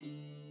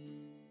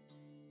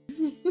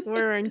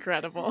We're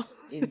incredible.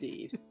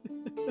 Indeed.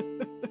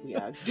 We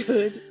are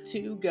good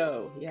to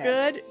go.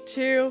 Yes. Good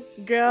to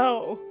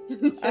go.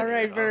 All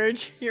right,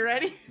 Verge, you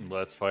ready?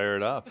 Let's fire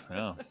it up.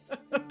 Yeah.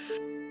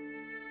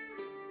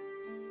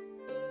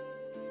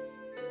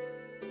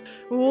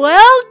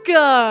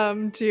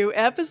 Welcome to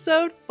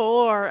episode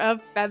 4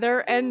 of Feather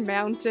and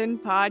Mountain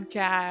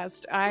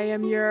Podcast. I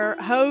am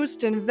your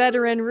host and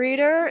veteran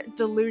reader,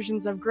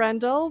 Delusions of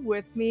Grendel.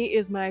 With me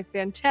is my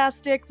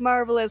fantastic,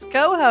 marvelous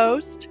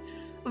co-host,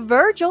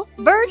 Virgil.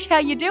 Verge, how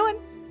you doing?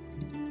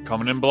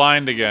 Coming in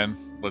blind again.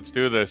 Let's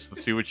do this.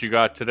 Let's see what you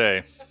got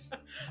today.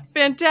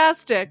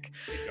 Fantastic.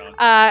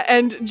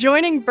 And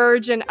joining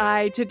Verge and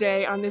I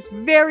today on this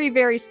very,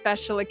 very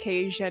special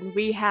occasion,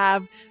 we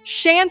have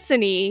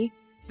Shansony,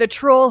 the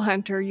troll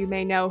hunter you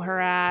may know her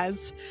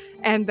as,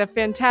 and the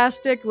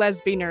fantastic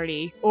Lesby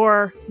Nerdy,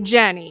 or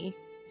Jenny,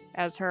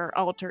 as her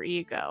alter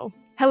ego.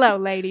 Hello,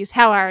 ladies.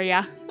 How are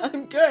ya?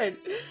 I'm good.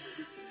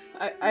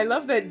 I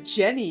love that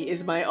Jenny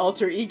is my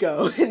alter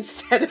ego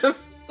instead of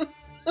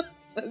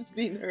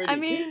Lesby Nerdy. I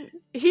mean,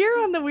 here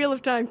on the Wheel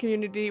of Time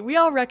community, we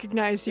all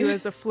recognize you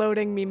as a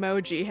floating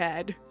Memoji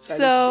head.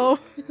 That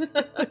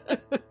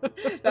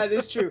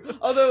is true.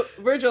 Although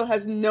Virgil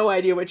has no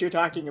idea what you're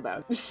talking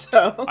about.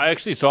 So I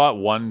actually saw it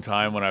one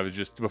time when I was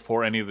just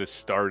before any of this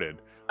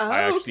started.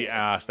 I actually okay.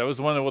 asked. That was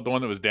the one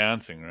that was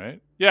dancing,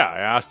 right? Yeah, I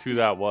asked who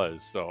that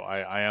was. So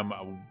I am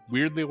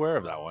weirdly aware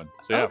of that one.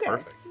 So yeah, Okay.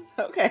 perfect.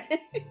 Okay.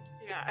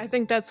 Yeah, I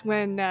think that's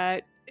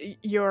when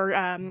your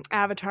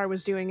avatar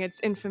was doing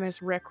its infamous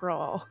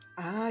Rickroll.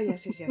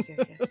 Yes.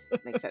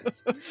 Makes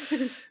sense.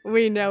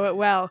 We know it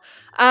well.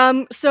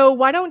 So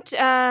why don't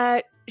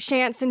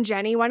Shantz and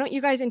Jenny, why don't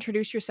you guys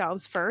introduce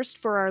yourselves first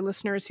for our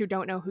listeners who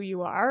don't know who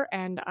you are?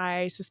 And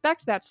I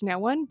suspect that's no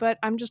one, but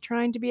I'm just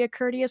trying to be a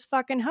courteous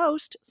fucking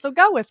host, so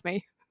go with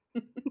me.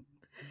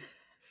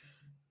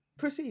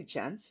 Proceed,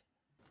 Chance.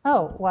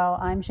 Oh, well,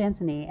 I'm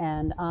Shansony,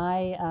 and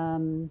I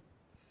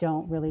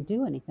don't really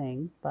do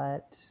anything,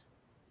 but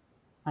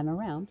I'm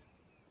around.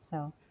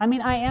 So, I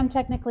mean, I am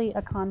technically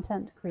a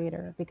content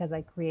creator because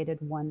I created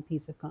one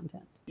piece of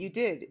content. You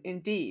did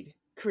indeed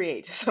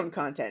create some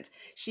content.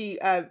 She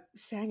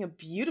sang a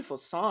beautiful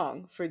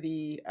song for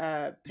the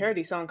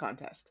parody song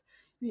contest.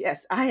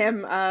 Yes, I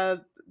am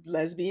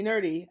Lesby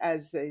Nerdy,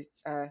 as they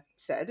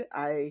said.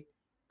 I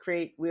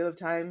create Wheel of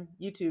Time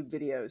YouTube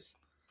videos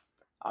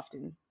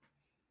often.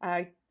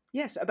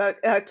 Yes, about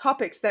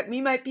topics that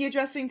we might be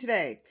addressing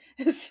today.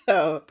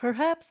 So,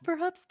 Perhaps.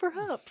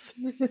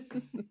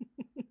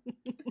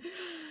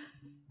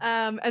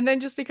 And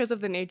then just because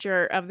of the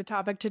nature of the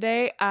topic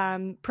today,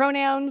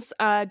 pronouns,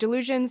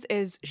 delusions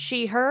is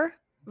she, her,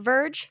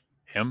 Verge,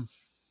 Him,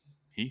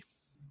 he.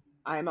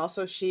 I am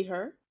also she,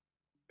 her.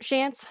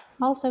 Shantz.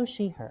 Also,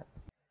 she, her.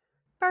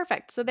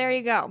 Perfect. So there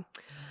you go.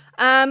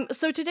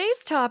 So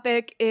today's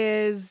topic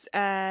is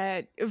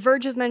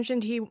Verge has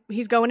mentioned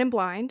he's going in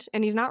blind,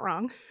 and he's not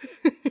wrong.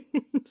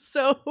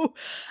 So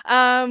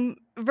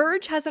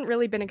Verge hasn't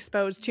really been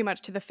exposed too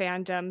much to the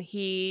fandom.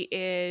 He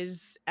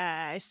is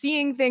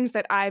seeing things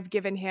that I've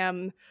given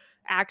him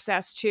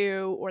access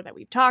to or that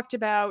we've talked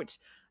about.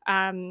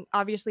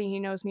 Obviously, he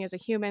knows me as a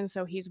human,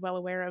 so he's well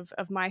aware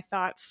of my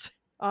thoughts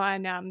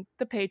on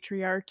the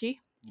patriarchy.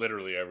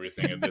 Literally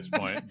everything at this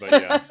point, but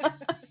yeah.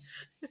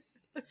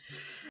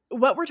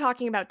 What we're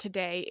talking about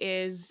today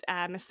is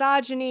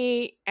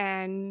misogyny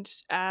and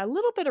a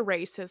little bit of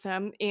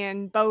racism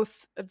in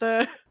both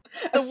the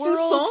A world.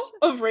 soupçon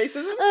of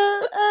racism?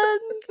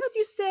 How do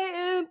you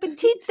say?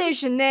 Petit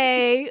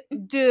déjeuner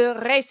de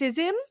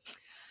racism.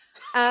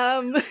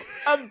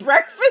 A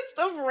breakfast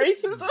of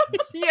racism?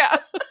 Yeah.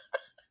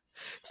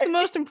 It's the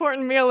most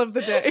important meal of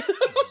the day.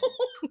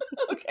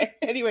 Okay,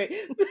 anyway,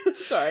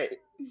 sorry.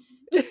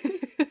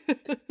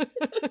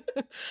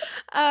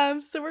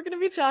 So we're going to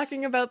be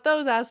talking about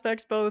those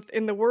aspects both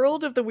in the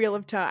world of the Wheel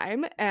of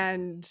Time,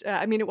 and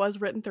I mean, it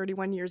was written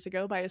 31 years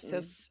ago by a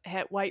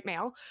cis-het white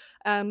male,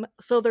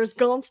 so there's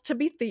going to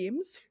be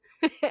themes,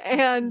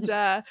 and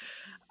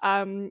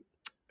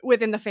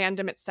within the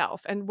fandom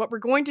itself. And what we're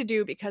going to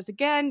do, because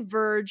again,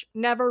 Verge,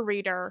 never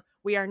reader,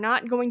 we are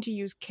not going to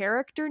use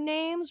character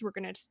names. We're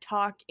going to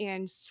talk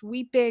in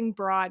sweeping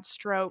broad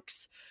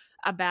strokes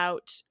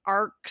about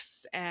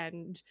arcs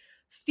and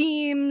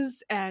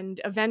themes and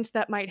events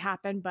that might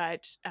happen,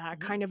 but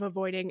kind of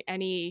avoiding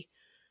any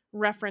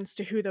reference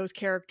to who those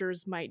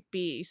characters might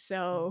be.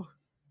 So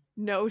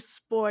no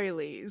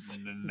spoilies.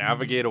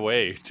 Navigate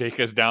away. Take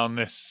us down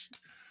this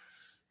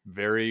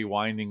very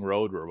winding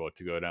road we're about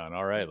to go down.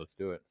 All right, let's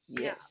do it.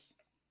 Yes.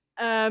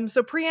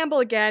 So preamble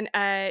again,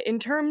 in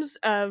terms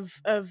of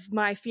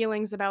my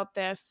feelings about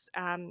this,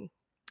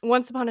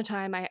 once upon a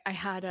time I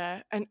had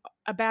a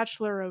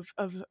Bachelor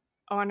of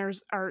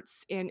Honors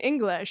Arts in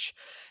English,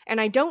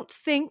 and I don't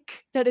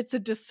think that it's a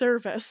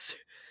disservice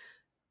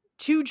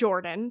to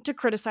Jordan to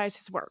criticize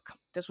his work.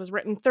 This was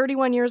written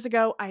 31 years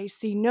ago. I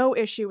see no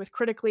issue with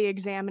critically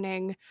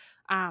examining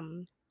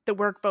the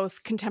work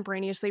both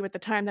contemporaneously with the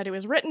time that it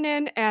was written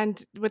in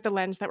and with the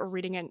lens that we're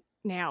reading it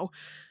now.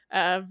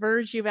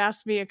 Verge, you've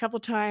asked me a couple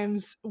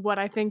times what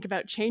I think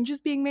about changes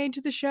being made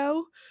to the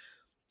show.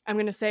 I'm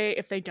going to say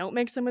if they don't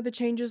make some of the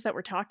changes that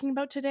we're talking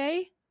about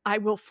today, I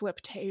will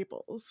flip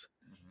tables.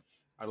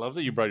 I love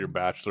that you brought your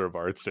Bachelor of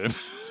Arts in.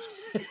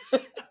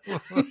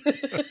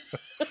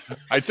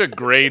 I took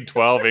grade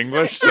 12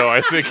 English, so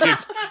I think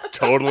it's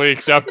totally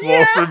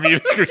acceptable for me to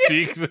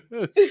critique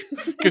this.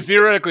 Because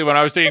theoretically, when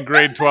I was saying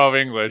grade 12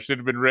 English, it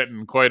had been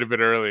written quite a bit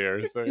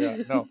earlier. So yeah,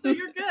 no. So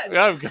you're good.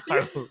 Yeah,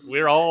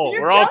 we're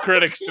all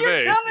critics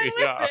today. You're coming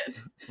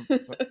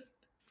with it.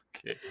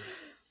 Okay.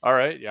 All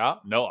right. Yeah.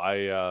 No,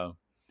 I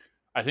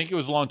think it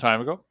was a long time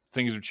ago.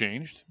 Things have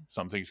changed.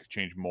 Some things could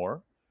change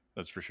more.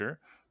 That's for sure.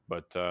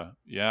 But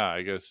yeah,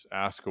 I guess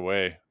ask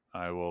away.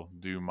 I will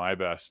do my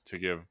best to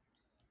give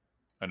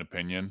an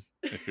opinion,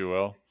 if you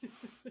will.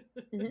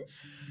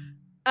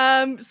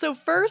 So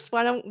first,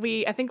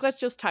 I think let's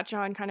just touch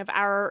on kind of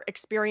our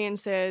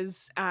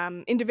experiences,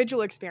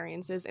 individual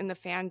experiences in the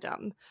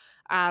fandom,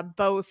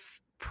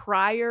 both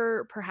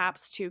prior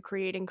perhaps to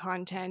creating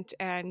content,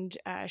 and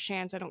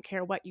Shans, I don't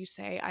care what you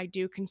say, I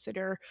do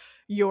consider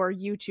your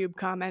YouTube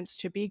comments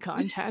to be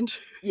content.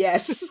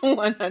 Yes,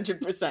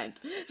 100%.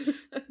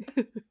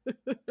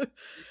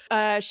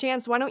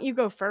 Shans, why don't you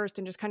go first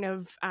and just kind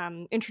of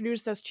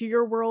introduce us to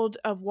your world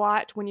of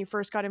WoT when you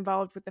first got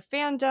involved with the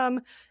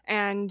fandom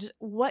and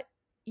what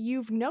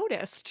you've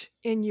noticed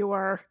in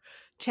your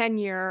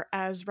tenure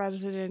as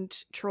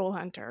resident troll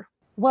hunter.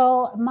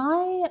 Well,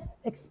 my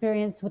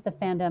experience with the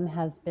fandom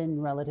has been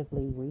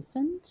relatively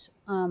recent.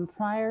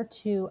 Prior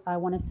to, I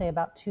want to say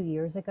about 2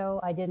 years ago,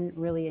 I didn't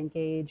really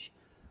engage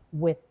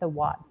with the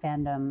WoT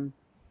fandom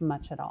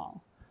much at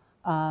all.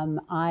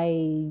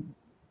 I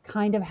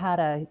kind of had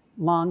a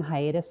long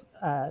hiatus.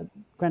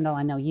 Grendel,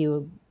 I know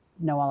you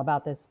know all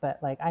about this, but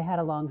like I had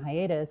a long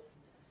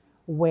hiatus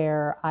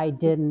where I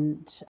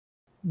didn't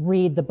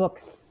read the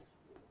books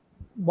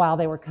while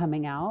they were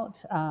coming out.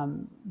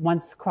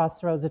 Once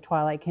Crossroads of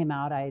Twilight came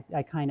out, I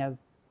kind of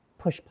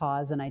pushed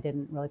pause and I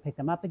didn't really pick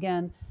them up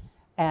again.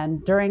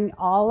 And during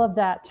all of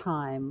that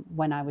time,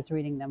 when I was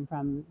reading them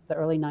from the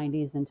early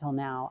 90s until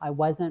now, I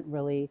wasn't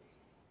really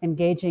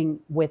engaging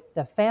with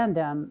the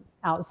fandom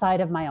outside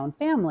of my own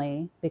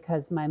family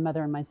because my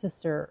mother and my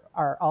sister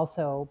are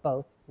also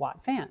both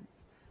WoT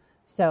fans.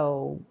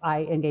 So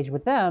I engaged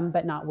with them,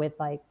 but not with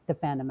like the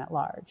fandom at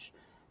large.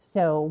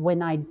 So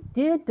when I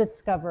did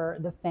discover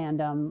the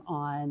fandom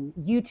on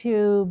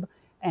YouTube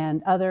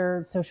and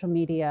other social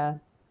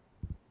media,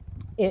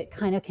 it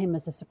kind of came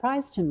as a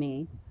surprise to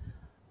me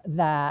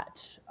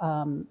that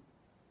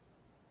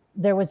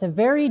there was a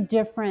very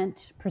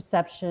different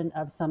perception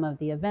of some of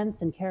the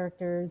events and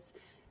characters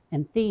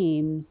and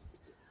themes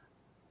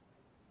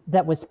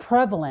that was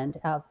prevalent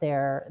out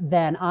there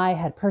than I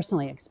had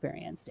personally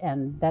experienced,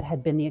 and that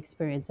had been the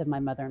experience of my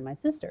mother and my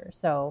sister.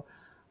 So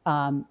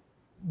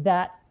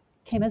that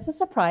came as a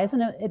surprise,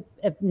 and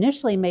it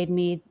initially made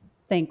me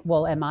think,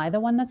 well, am I the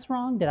one that's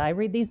wrong? Did I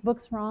read these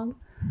books wrong?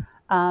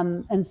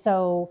 And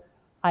so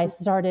I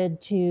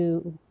started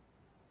to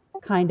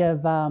kind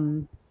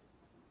of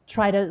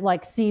try to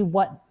like see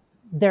what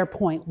their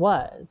point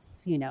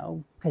was, you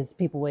know, because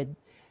people would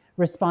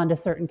respond to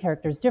certain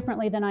characters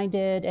differently than I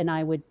did, and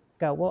I would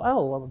go,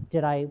 well,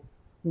 did I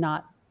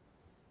not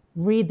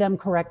read them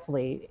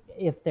correctly,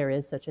 if there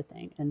is such a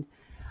thing? And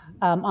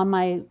on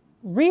my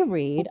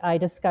reread, I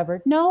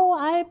discovered, no,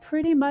 I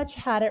pretty much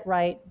had it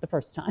right the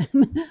first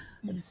time.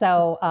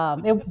 So,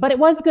 but it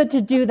was good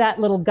to do that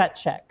little gut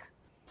check.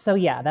 So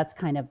yeah, that's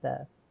kind of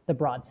the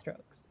broad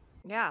strokes.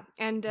 Yeah.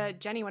 And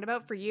Jenny, what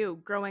about for you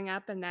growing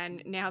up and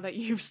then now that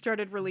you've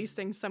started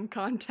releasing some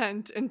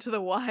content into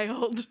the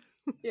wild?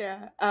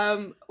 Yeah.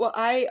 Well,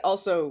 I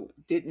also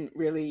didn't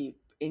really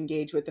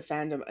engage with the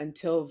fandom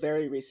until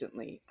very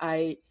recently.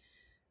 I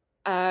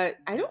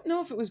don't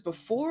know if it was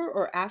before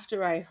or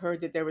after I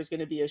heard that there was going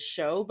to be a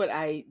show, but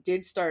I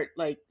did start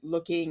like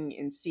looking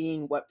and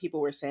seeing what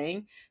people were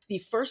saying. The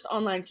first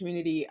online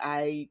community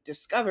I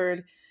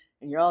discovered,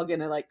 and you're all going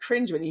to like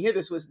cringe when you hear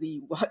this, was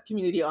the WoT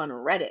community on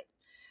Reddit.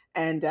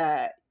 And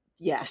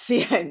yeah,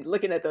 see, I'm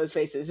looking at those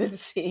faces and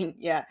seeing,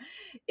 yeah,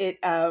 it,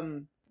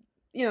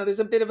 you know, there's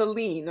a bit of a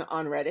lean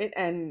on Reddit,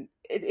 and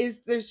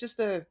there's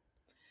just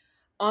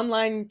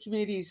online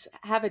communities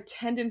have a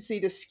tendency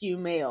to skew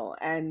male.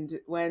 And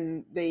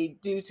when they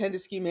do tend to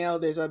skew male,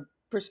 there's a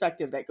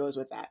perspective that goes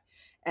with that.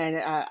 And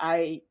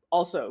I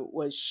also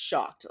was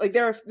shocked. Like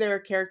there are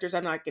characters,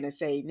 I'm not going to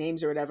say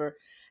names or whatever,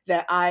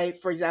 that I,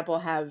 for example,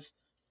 have,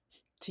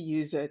 to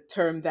use a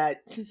term that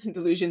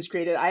Delusions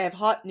created, I have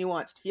hot,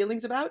 nuanced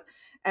feelings about,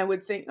 and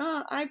would think,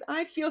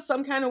 I feel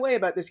some kind of way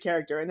about this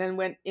character. And then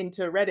went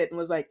into Reddit and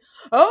was like,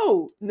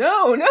 oh,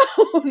 no,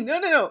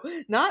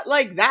 not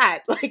like that.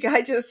 Like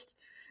I just,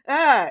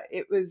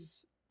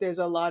 there's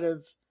a lot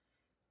of,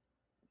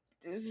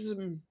 this is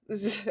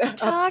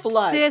a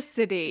flood.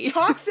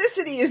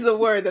 Toxicity is the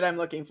word that I'm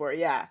looking for.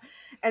 Yeah.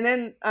 And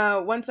then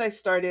once I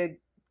started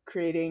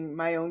creating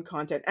my own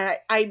content, and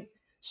I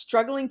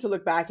struggling to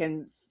look back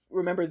and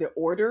remember the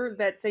order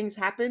that things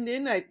happened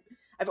in.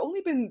 I've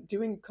only been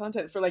doing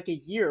content for like a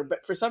year,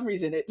 but for some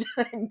reason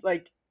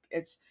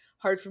it's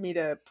hard for me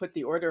to put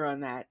the order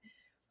on that.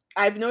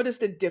 I've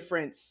noticed a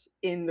difference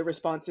in the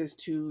responses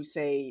to,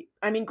 say,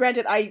 I mean,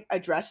 granted, I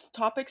address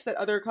topics that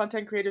other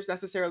content creators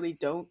necessarily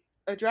don't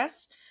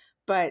address,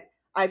 but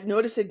I've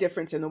noticed a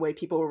difference in the way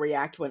people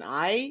react when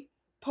I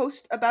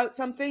post about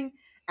something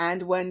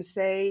and when,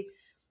 say,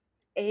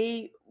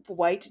 a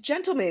white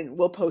gentleman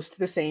will post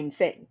the same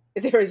thing.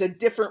 There is a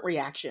different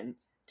reaction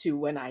to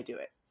when I do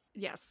it.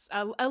 Yes,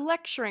 a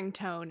lecturing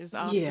tone is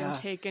often Yeah.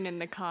 taken in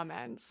the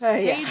comments.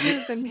 Yeah.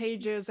 Pages and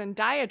pages and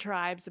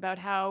diatribes about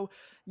how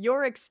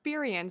your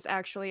experience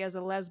actually as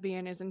a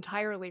lesbian is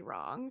entirely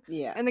wrong.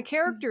 Yeah. And the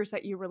characters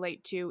that you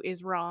relate to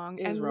is wrong.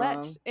 Is and wrong.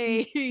 let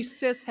a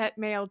cishet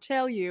male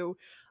tell you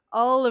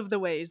all of the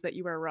ways that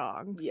you are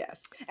wrong.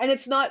 Yes. And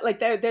it's not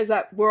like there's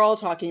that, we're all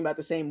talking about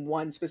the same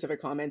one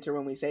specific commenter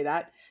when we say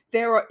that.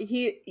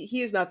 He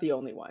is not the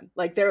only one.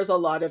 Like, there's a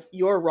lot of,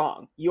 you're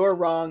wrong,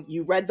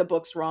 you read the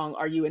books wrong,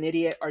 are you an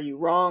idiot, are you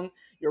wrong,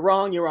 you're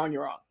wrong.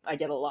 I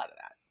get a lot of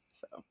that.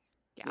 So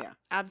yeah.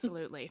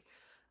 Absolutely.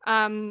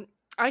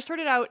 I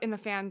started out in the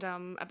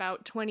fandom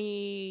about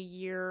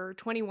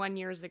 21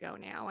 years ago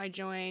now. I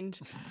joined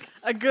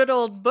a good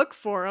old book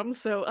forum,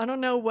 so I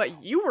don't know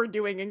what you were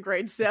doing in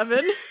grade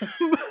 7.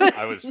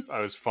 I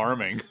was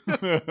farming,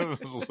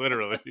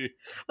 literally.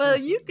 Well,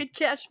 you could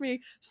catch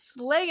me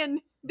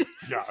slaying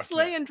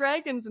Yeah,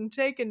 dragons and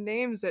taking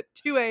names at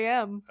 2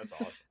 a.m. that's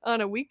awesome.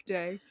 on a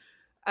weekday.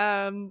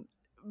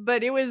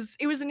 But it was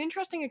an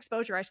interesting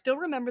exposure. I still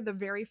remember the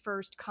very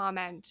first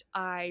comment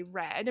I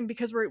read, and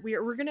because we're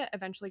going to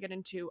eventually get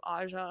into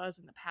Ajas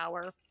and the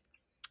power,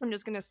 I'm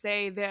just going to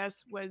say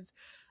this was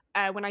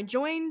when I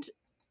joined.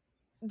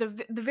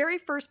 The very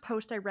first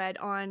post I read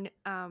on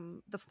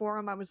the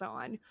forum I was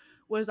on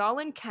was all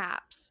in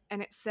caps,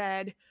 and it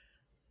said,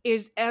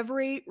 "Is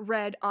every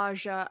red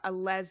Aja a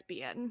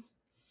lesbian?"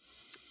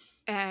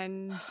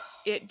 And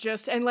it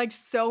just, and like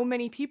so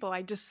many people,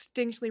 I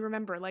distinctly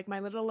remember like my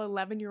little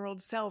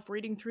 11-year-old self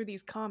reading through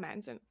these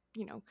comments and,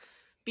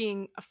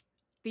 being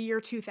the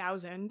year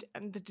 2000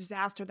 and the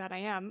disaster that I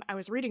am, I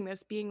was reading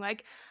this being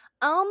like,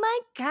 oh my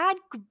God,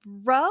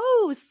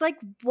 gross. Like,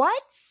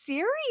 what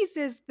series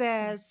is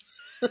this?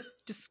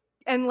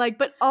 And like,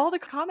 but all the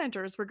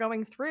commenters were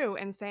going through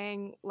and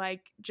saying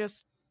like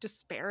just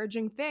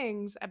disparaging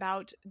things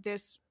about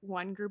this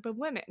one group of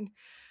women.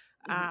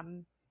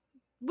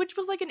 Which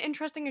was like an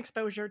interesting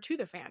exposure to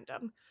the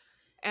fandom.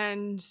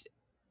 And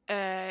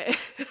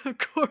of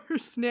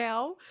course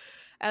now,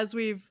 as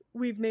we've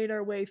made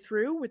our way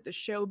through with the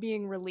show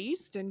being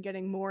released and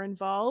getting more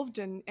involved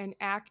and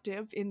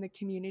active in the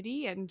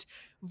community and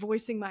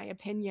voicing my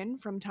opinion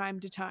from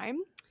time to time,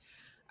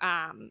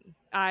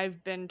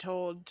 I've been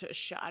told to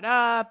shut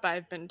up.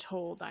 I've been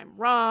told I'm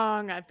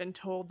wrong. I've been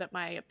told that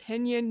my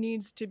opinion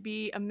needs to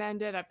be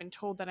amended. I've been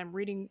told that I'm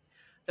reading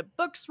the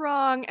book's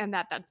wrong and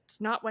that's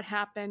not what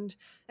happened.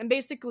 And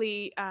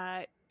basically,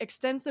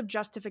 extensive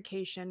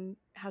justification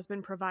has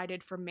been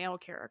provided for male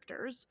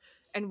characters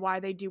and why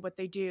they do what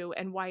they do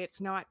and why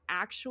it's not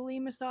actually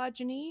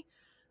misogyny.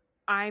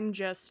 I'm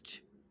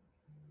just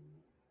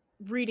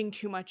reading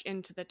too much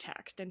into the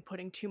text and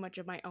putting too much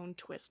of my own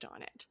twist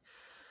on it.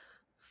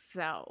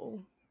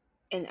 So...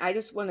 And I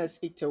just want to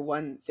speak to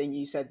one thing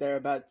you said there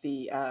about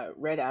the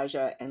red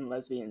Aja and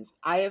lesbians.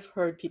 I have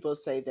heard people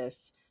say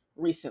this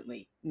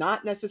recently,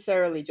 not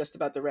necessarily just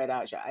about the red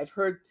Aja. I've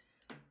heard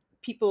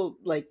people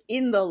like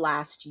in the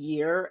last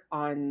year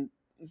on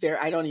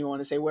I don't even want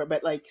to say where,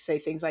 but like say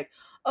things like,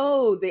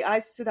 oh, the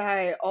Aes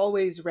Sedai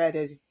always read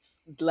as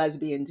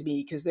lesbian to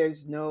me because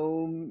there's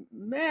no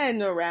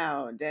men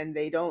around and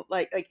they don't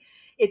like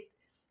it,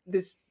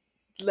 this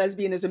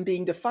lesbianism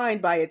being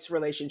defined by its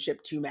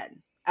relationship to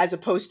men as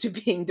opposed to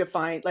being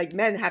defined like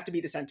men have to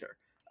be the center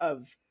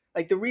of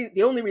like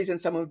the only reason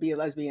someone would be a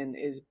lesbian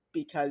is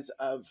because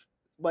of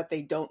what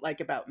they don't like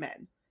about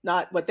men,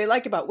 not what they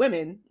like about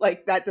women.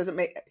 Like that doesn't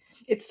make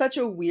it's such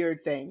a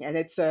weird thing. And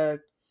it's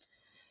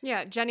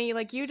yeah, Jenny,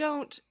 like you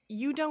don't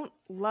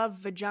love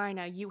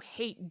vagina, you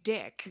hate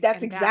dick.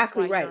 That's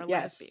exactly why right. you're a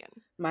Yes.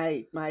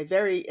 lesbian. My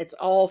very it's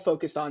all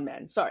focused on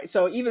men. Sorry.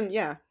 So even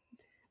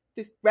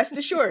rest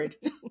assured,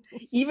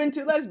 even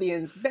to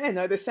lesbians, men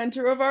are the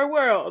center of our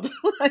world.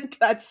 Like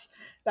that's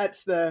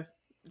the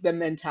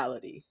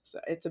mentality. So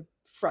it's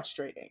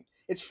frustrating.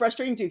 It's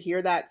frustrating to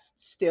hear that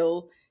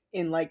still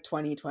in like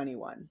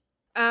 2021.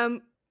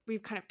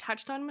 We've kind of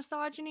touched on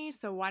misogyny,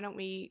 so why don't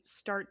we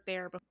start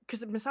there?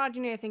 Because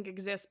misogyny, I think,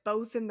 exists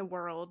both in the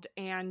world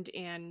and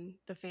in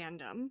the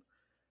fandom,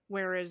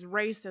 whereas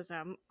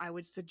racism, I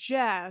would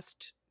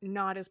suggest,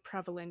 not as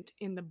prevalent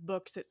in the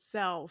books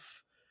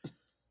itself,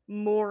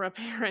 more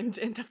apparent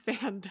in the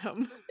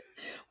fandom.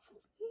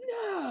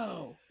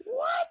 No.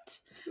 What?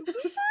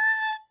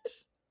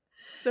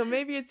 So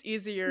maybe it's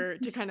easier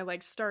to kind of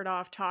like start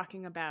off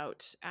talking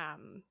about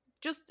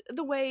just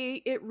the way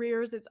it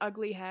rears its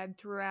ugly head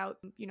throughout,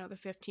 the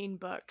 15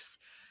 books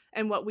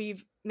and what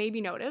we've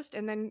maybe noticed,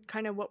 and then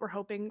kind of what we're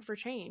hoping for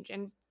change.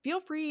 And feel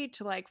free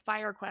to like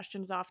fire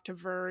questions off to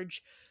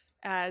Verge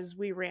as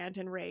we rant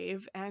and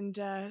rave and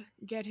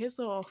get his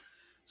little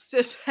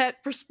cishet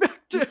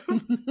perspective.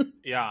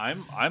 Yeah,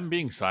 I'm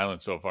being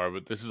silent so far,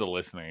 but this is a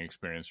listening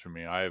experience for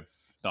me. I've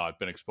not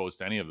been exposed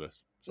to any of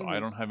this, so I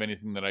don't have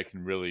anything that I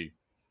can really,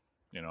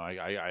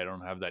 I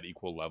don't have that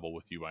equal level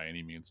with you by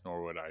any means,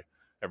 nor would I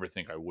ever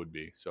think I would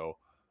be. So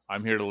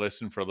I'm here to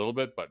listen for a little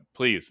bit, but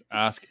please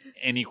ask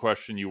any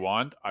question you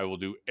want. I will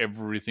do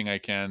everything I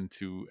can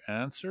to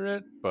answer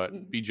it,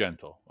 but be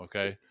gentle,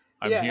 okay?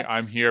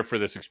 I'm here for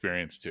this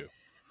experience too.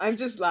 I'm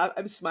just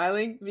I'm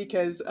smiling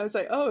because I was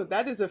like, oh,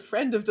 that is a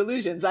friend of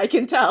delusions. I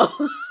can tell.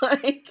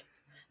 Like,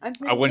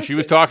 when she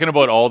was talking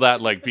about all that,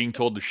 like being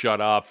told to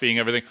shut up, being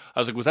everything, I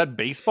was like, was that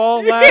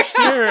baseball last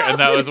year? And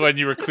that was when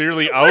you were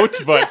clearly out,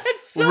 but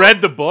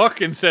read the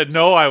book and said,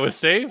 no, I was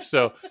safe.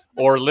 So,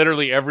 or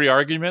literally every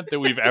argument that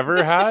we've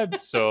ever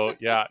had. So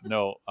yeah,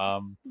 no.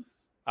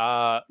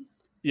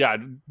 Yeah,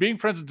 being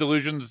friends with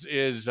delusions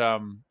is,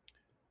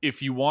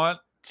 if you want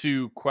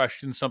to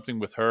question something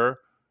with her,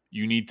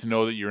 you need to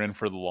know that you're in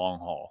for the long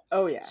haul.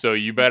 Oh, yeah. So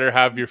you better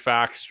have your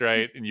facts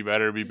straight, and you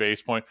better be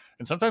base point.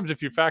 And sometimes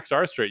if your facts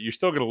are straight, you're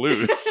still going to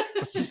lose.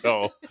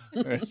 So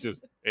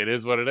it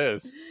is what it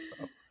is.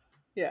 So.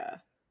 Yeah.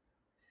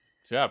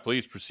 So yeah,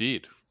 please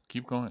proceed.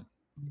 Keep going.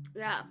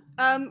 Yeah.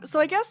 So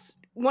I guess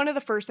one of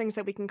the first things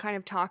that we can kind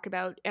of talk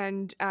about,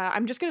 and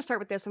I'm just going to start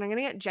with this, and I'm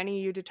going to get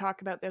Jenny, you to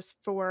talk about this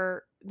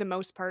for the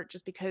most part,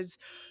 just because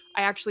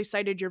I actually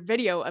cited your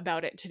video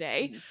about it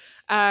today.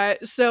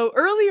 So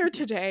earlier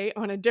today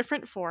on a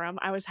different forum,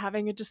 I was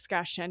having a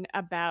discussion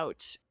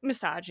about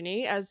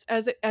misogyny as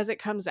it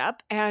comes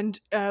up. And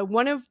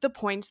one of the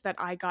points that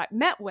I got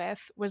met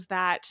with was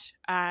that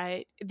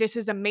this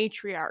is a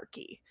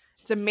matriarchy.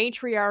 It's a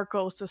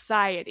matriarchal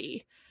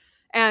society.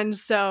 And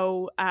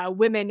so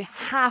women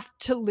have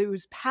to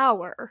lose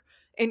power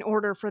in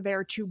order for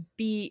there to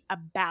be a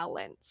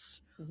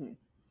balance. Mm-hmm.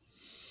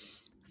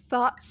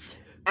 Thoughts,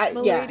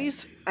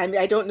 ladies? I mean,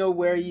 I don't know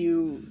where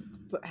you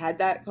had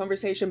that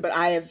conversation, but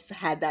I have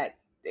had that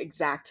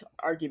exact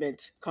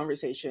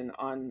conversation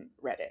on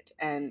Reddit.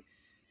 And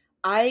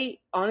I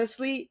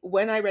honestly,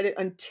 when I read it,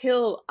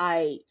 until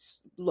I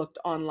looked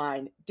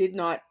online, did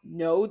not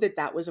know that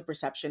that was a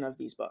perception of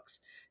these books,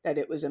 that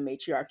it was a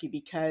matriarchy,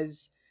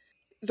 because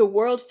the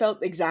world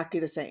felt exactly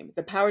the same.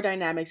 The power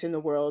dynamics in the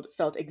world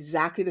felt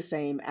exactly the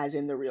same as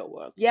in the real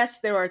world. Yes,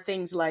 there are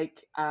things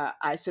like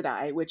Aes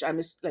Sedai, which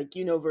I'm like,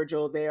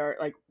 Virgil, they are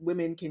like,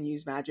 women can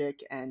use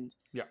magic and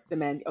the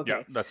men. Okay.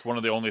 Yeah, that's one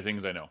of the only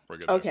things I know. We're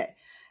good. Okay.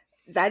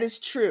 That is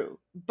true.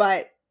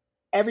 But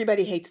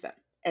everybody hates them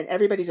and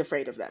everybody's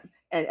afraid of them.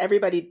 And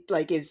everybody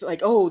like is like,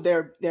 oh,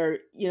 they're,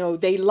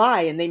 they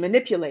lie and they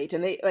manipulate,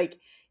 and they like,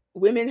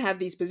 women have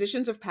these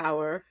positions of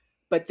power,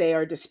 but they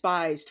are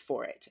despised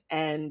for it.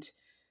 And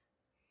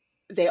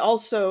they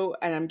also,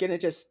 and I'm going to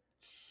just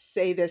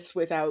say this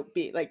without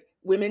being like,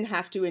 women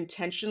have to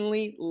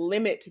intentionally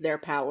limit their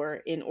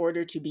power in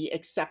order to be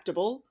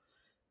acceptable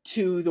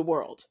to the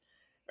world,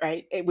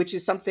 right? Which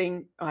is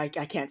something, I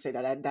can't say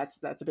that,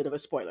 that's a bit of a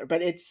spoiler,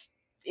 but it's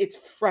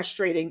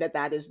frustrating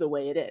that is the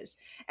way it is.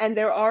 And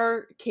there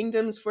are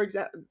kingdoms, for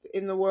example,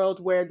 in the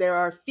world where there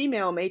are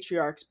female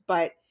matriarchs,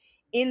 but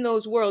in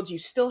those worlds, you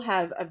still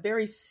have a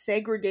very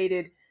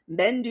segregated,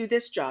 men do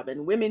this job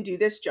and women do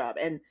this job.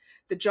 And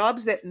the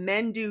jobs that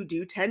men do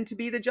tend to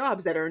be the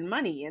jobs that earn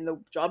money, and the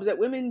jobs that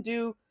women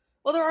do,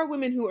 well, there are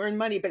women who earn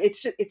money, but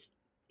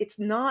it's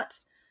not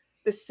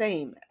the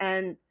same.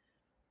 And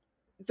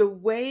the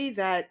way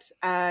that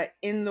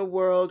in the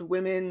world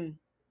women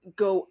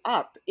go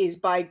up is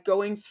by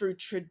going through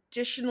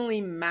traditionally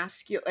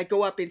masculine, like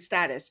go up in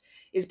status,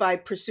 is by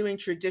pursuing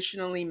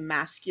traditionally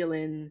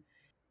masculine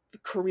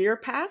career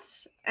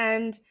paths.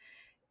 And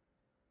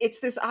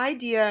it's this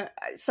idea,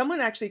 someone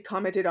actually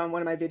commented on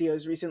one of my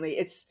videos recently,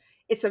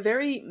 it's a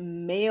very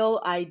male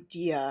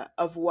idea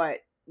of what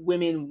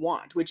women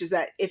want, which is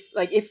that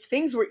if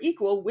things were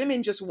equal,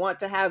 women just want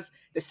to have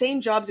the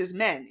same jobs as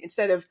men,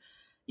 instead of,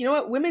 you know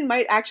what, women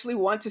might actually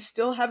want to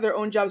still have their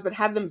own jobs, but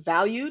have them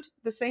valued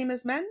the same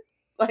as men.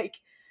 Like,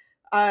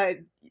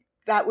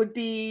 that would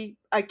be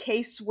a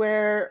case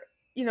where,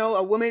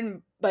 a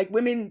woman, like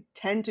women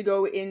tend to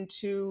go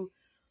into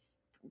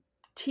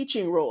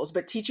teaching roles,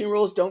 but teaching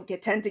roles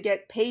tend to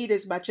get paid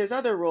as much as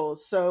other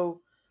roles.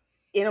 So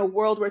in a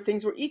world where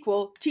things were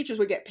equal, teachers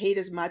would get paid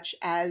as much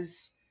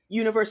as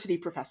university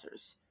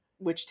professors,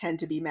 which tend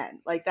to be men.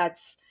 Like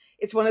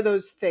it's one of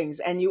those things.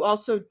 And you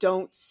also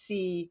don't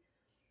see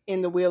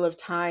in the Wheel of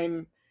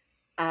Time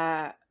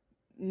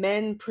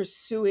men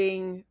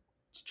pursuing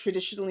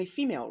traditionally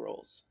female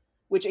roles,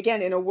 which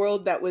again, in a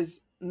world that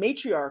was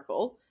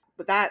matriarchal,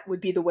 but that would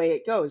be the way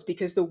it goes,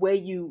 because the way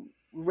you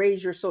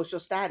raise your social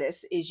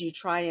status is you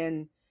try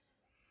and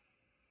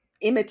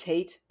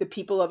imitate the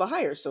people of a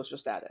higher social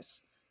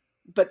status.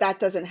 But that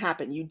doesn't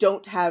happen. You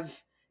don't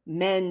have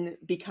men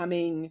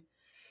becoming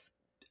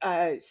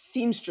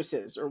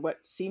seamstresses, or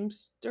what,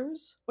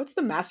 seamsters? What's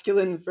the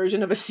masculine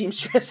version of a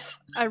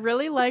seamstress? I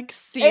really like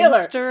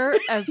Taylor. seamster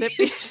as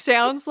it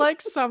sounds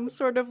like some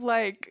sort of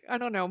like, I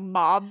don't know,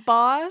 mob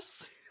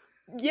boss.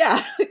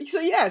 Yeah. So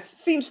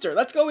yes, seamster.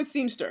 Let's go with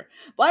seamster.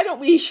 Why don't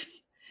we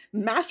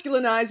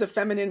masculinize a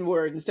feminine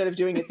word instead of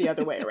doing it the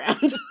other way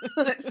around?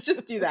 Let's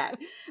just do that.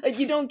 Like,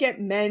 you don't get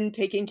men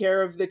taking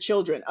care of the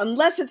children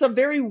unless it's a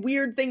very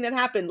weird thing that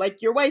happened,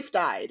 like your wife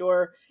died,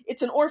 or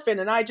it's an orphan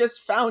and I just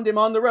found him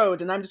on the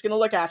road and I'm just going to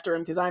look after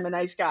him because I'm a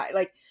nice guy.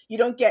 Like, you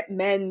don't get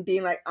men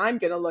being like, I'm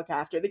going to look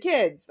after the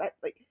kids. That,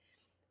 like,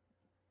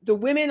 the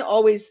women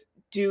always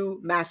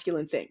do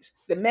masculine things.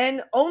 The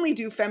men only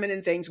do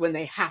feminine things when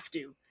they have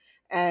to.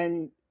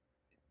 And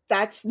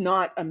that's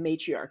not a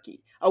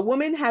matriarchy. A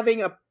woman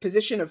having a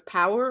position of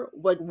power,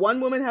 like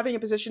one woman having a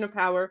position of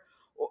power,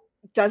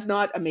 does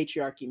not a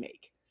matriarchy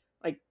make.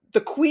 Like,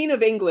 the Queen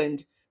of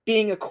England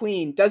being a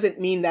queen doesn't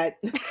mean that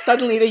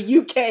suddenly the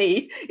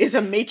UK is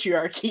a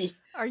matriarchy.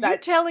 Are you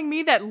telling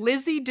me that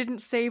Lizzie didn't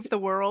save the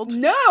world?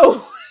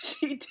 No,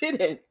 she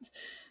didn't.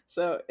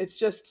 So it's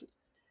just,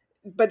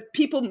 but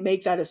people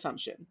make that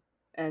assumption.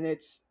 And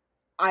it's,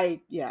 I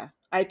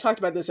talked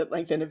about this at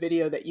length in a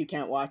video that you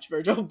can't watch,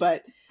 Virgil,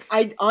 but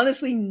I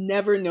honestly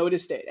never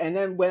noticed it. And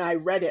then when I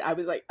read it, I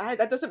was like,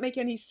 that doesn't make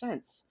any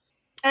sense.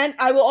 And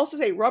I will also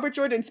say, Robert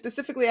Jordan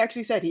specifically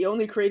actually said he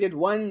only created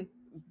one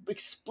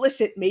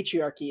explicit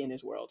matriarchy in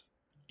his world.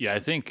 Yeah, I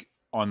think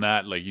on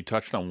that, like, you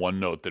touched on one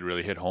note that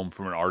really hit home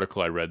from an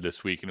article I read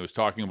this week, and it was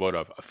talking about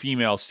a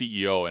female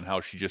CEO and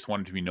how she just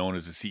wanted to be known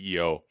as a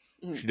CEO.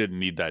 Mm-hmm. She didn't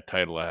need that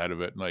title ahead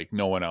of it. Like,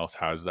 no one else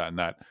has that, and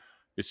that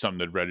is something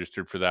that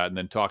registered for that. And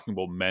then talking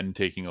about men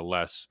taking a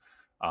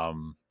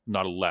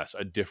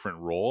different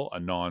role, a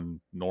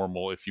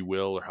non-normal, if you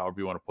will, or however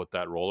you want to put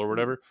that role or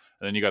whatever.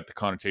 And then you got the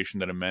connotation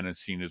that a man is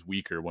seen as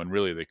weaker when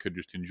really they could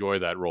just enjoy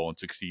that role and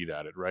succeed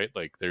at it, right?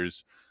 Like,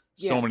 there's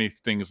so many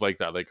things like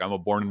that. Like, I'm a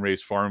born and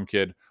raised farm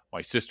kid.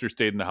 My sister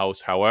stayed in the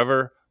house,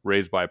 however,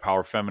 raised by a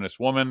power feminist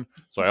woman.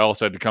 So I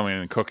also had to come in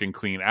and cook and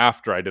clean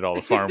after I did all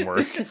the farm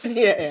work.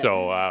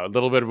 So a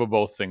little bit of a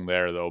both thing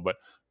there, though. But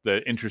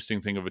the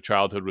interesting thing of a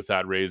childhood with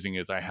that raising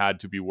is I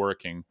had to be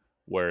working.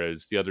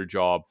 Whereas the other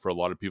job for a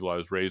lot of people I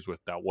was raised with,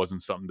 that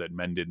wasn't something that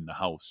men did in the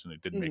house, and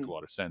it didn't make a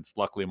lot of sense.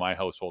 Luckily, my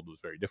household was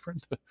very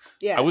different.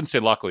 I wouldn't say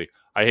luckily.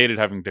 I hated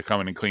having to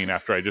come in and clean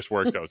after I just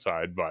worked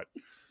outside. But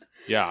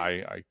yeah,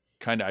 I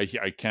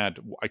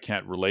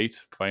can't relate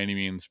by any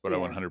means, but I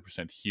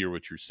 100% hear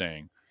what you're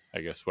saying.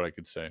 I guess what I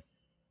could say.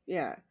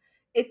 Yeah,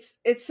 it's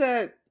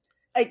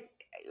like,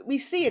 we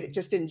see it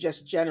just in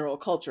general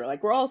culture.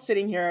 Like, we're all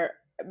sitting here.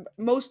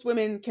 Most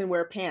women can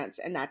wear pants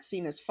and that's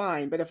seen as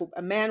fine. But if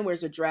a man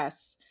wears a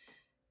dress,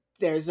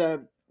 there's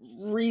a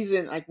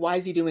reason. Like, why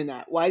is he doing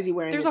that? Why is he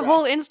wearing There's a a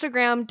dress? whole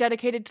Instagram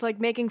dedicated to, like,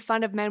 making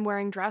fun of men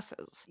wearing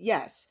dresses.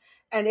 Yes.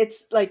 And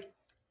it's like,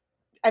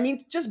 I mean,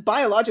 just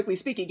biologically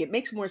speaking, it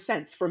makes more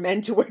sense for men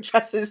to wear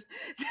dresses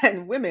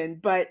than women.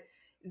 But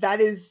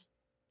that is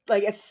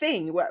like a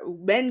thing where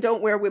men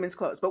don't wear women's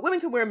clothes, but women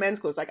can wear men's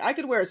clothes. Like, I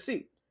could wear a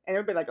suit and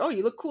everybody like, oh,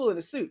 you look cool in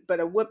a suit, but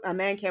a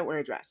man can't wear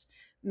a dress.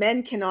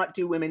 Men cannot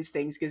do women's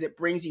things because it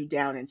brings you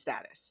down in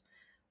status.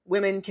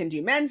 Women can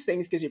do men's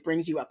things because it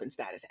brings you up in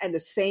status. And the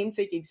same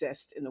thing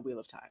exists in the Wheel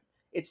of Time.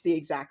 It's the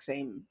exact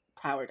same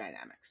power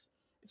dynamics.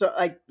 So,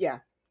 like, yeah,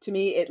 to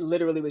me, it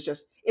literally was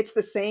just, it's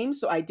the same.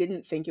 So I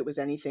didn't think it was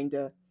anything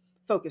to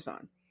focus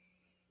on.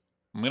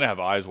 I'm going to have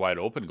eyes wide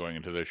open going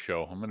into this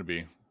show. I'm going to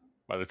be,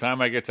 by the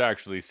time I get to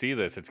actually see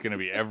this, it's going to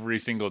be every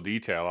single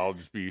detail. I'll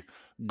just be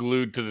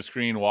glued to the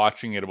screen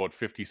watching it about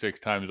 56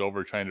 times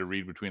over, trying to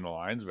read between the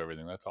lines of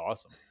everything. That's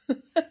awesome.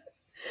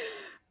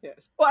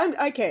 Yes. Well,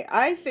 okay.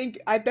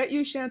 I bet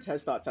you Shantz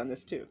has thoughts on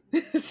this too.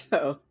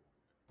 So,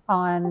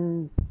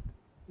 on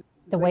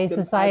the like way the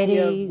society,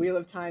 idea of Wheel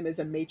of Time is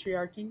a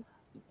matriarchy.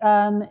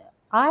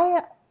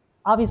 I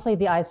obviously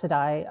the Aes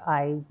Sedai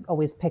I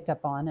always picked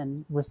up on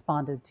and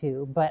responded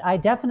to, but I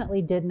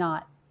definitely did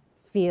not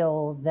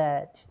feel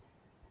that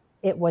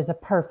it was a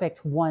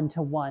perfect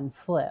one-to-one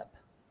flip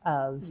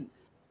of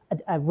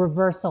a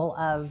reversal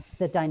of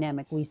the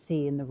dynamic we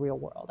see in the real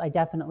world. I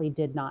definitely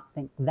did not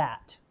think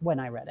that when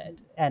I read it,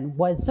 and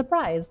was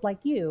surprised, like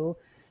you,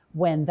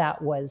 when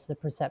that was the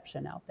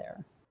perception out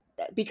there.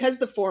 Because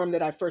the forum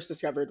that I first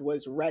discovered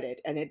was Reddit,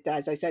 and it,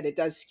 as I said, it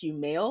does skew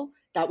male.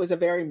 That was a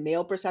very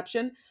male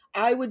perception.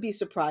 I would be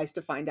surprised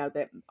to find out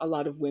that a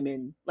lot of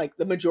women, like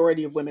the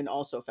majority of women,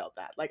 also felt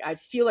that. Like, I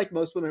feel like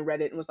most women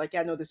read it and was like,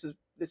 yeah, no, this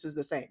is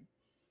the same.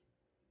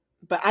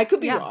 But I could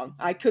be wrong.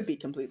 I could be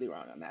completely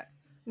wrong on that.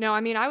 No,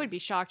 I mean, I would be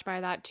shocked by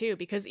that too,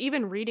 because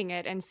even reading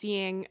it and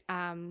seeing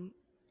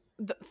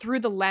through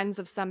the lens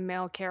of some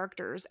male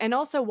characters, and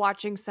also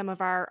watching some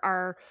of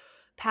our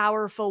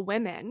powerful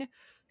women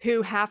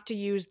who have to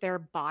use their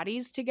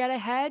bodies to get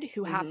ahead,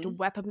 who have to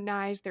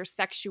weaponize their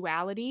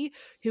sexuality,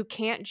 who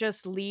can't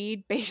just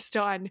lead based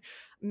on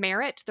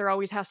merit. There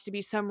always has to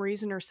be some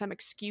reason or some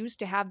excuse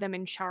to have them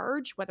in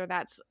charge, whether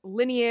that's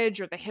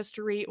lineage or the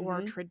history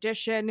or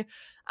tradition.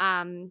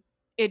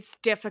 It's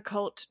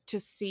difficult to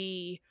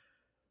see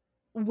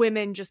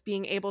women just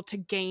being able to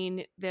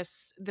gain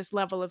this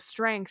level of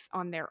strength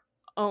on their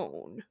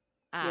own.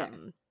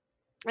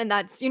 And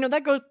that's,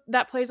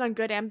 that plays on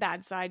good and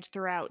bad sides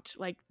throughout,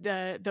 like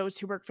those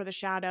who work for the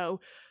shadow,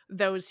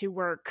 those who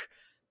work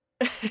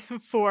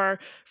for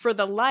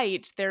the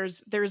light.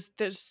 There's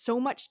so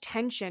much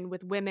tension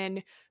with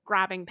women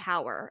grabbing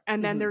power,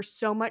 and then there's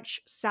so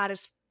much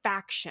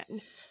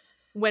satisfaction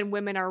when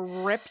women are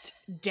ripped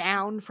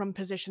down from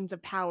positions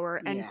of power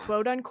and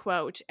quote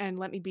unquote, and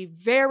let me be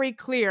very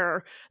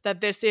clear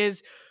that this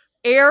is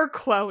air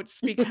quotes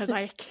because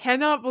I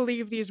cannot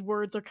believe these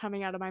words are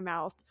coming out of my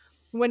mouth,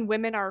 when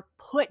women are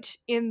put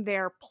in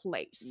their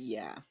place,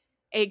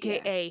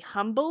 aka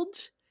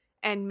humbled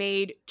and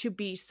made to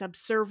be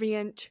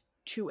subservient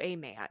to a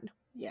man.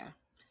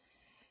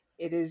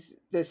 It is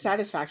the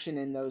satisfaction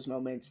in those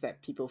moments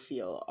that people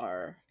feel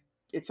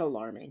it's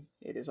alarming.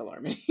 It is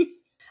alarming.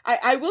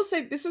 I will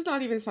say this is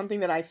not even something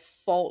that I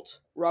fault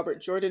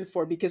Robert Jordan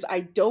for, because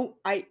I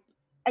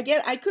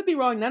could be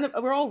wrong.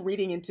 We're all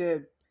reading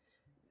into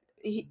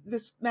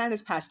this man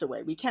has passed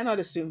away. We cannot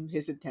assume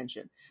his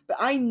intention, but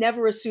I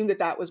never assumed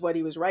that was what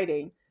he was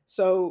writing.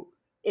 So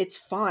it's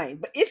fine.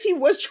 But if he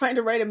was trying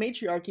to write a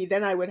matriarchy,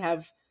 then I would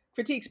have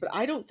critiques, but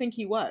I don't think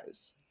he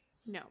was.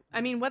 No.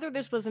 I mean, whether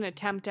this was an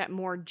attempt at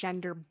more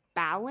gender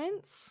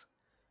balance,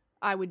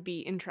 I would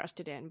be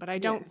interested in, but I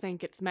don't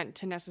think it's meant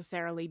to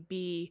necessarily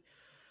be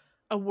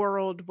a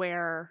world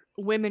where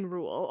women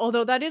rule,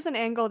 although that is an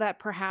angle that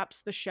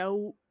perhaps the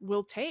show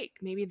will take.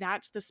 Maybe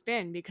that's the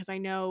spin, because I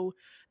know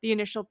the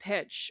initial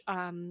pitch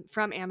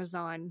from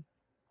Amazon,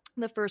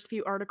 the first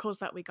few articles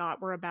that we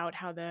got were about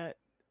how the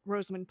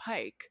Rosamund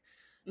Pike,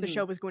 the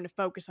show was going to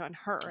focus on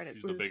her. And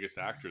she's the biggest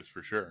actress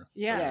for sure.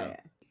 Yeah.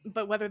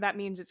 But whether that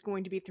means it's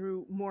going to be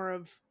through more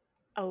of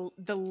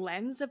the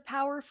lens of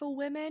powerful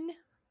women,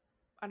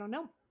 I don't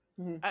know.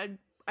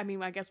 I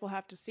mean, I guess we'll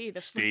have to see.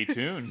 Stay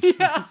tuned.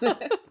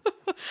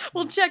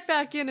 We'll check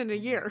back in a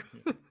year.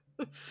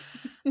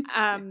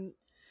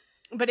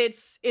 But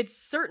it's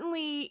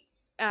certainly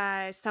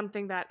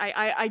something that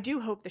I do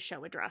hope the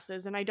show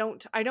addresses, and I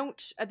don't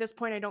at this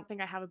point I don't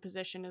think I have a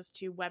position as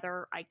to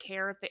whether I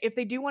care if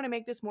they do want to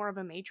make this more of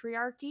a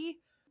matriarchy.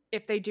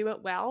 If they do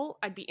it well,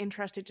 I'd be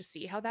interested to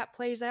see how that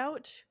plays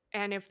out.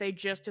 And if they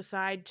just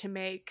decide to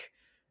make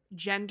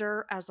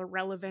gender as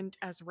irrelevant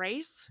as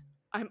race,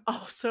 I'm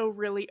also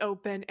really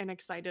open and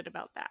excited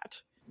about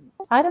that.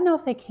 I don't know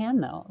if they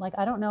can, though. Like,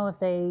 I don't know if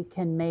they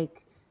can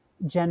make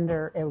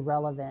gender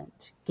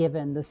irrelevant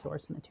given the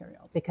source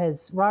material,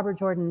 because Robert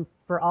Jordan,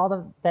 for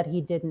all that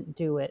he didn't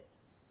do it,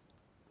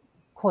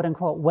 quote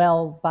unquote,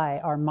 well by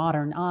our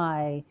modern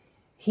eye,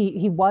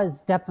 he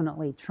was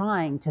definitely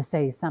trying to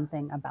say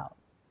something about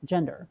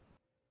gender.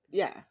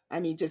 Yeah, I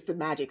mean, just the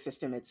magic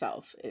system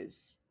itself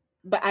is,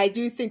 but I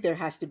do think there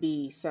has to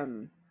be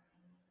some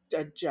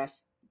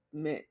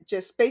adjustment,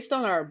 just based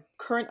on our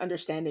current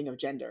understanding of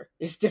gender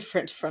is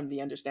different from the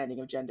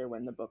understanding of gender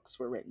when the books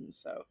were written.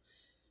 So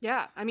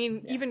yeah, I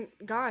mean, even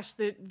gosh,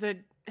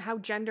 how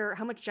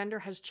much gender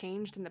has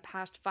changed in the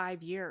past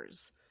 5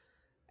 years,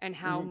 and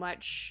how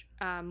much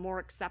more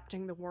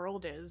accepting the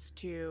world is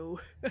to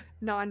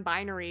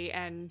non-binary,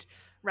 and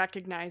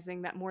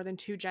recognizing that more than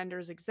two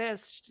genders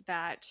exist,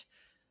 that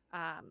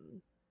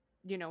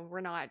we're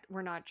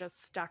not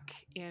just stuck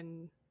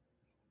in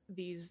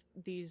these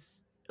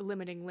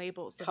limiting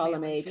labels of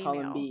column male A, and female.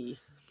 column B.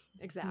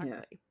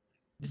 Exactly.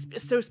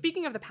 So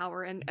speaking of the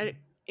power, and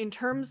in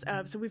terms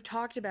of, so we've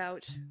talked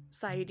about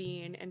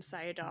Sayadine and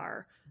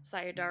Sayadar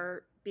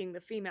being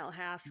the female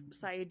half,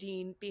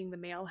 Sayadine being the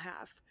male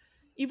half,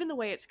 even the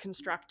way it's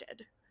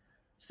constructed.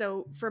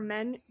 So for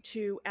men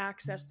to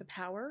access the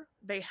power,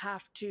 they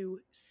have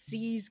to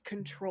seize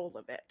control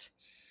of it.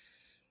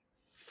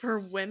 For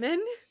women,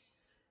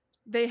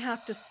 they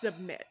have to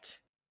submit.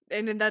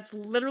 And that's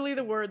literally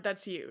the word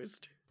that's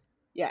used.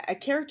 Yeah, a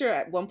character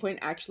at one point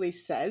actually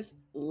says,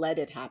 "Let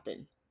it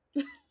happen."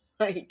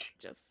 Like,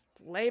 just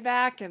lay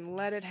back and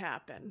let it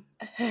happen.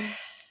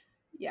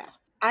 Yeah.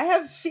 I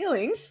have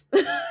feelings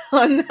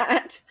on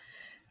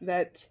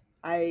that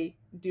I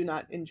do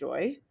not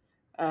enjoy.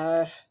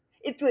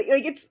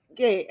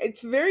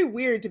 It's very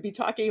weird to be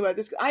talking about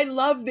this. I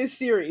love this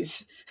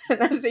series. And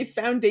that is a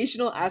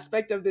foundational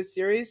aspect of this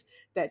series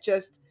that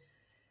just,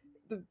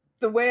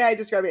 the way I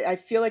describe it, I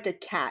feel like a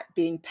cat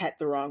being pet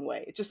the wrong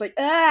way. It's just like,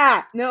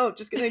 no,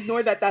 just gonna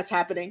ignore that's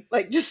happening.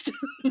 Like, just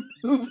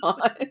move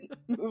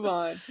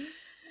on.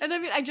 And I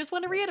mean, I just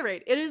want to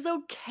reiterate, it is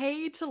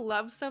okay to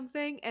love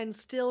something and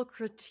still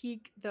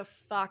critique the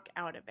fuck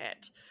out of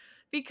it.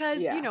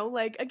 Because,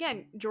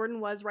 again,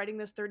 Jordan was writing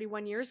this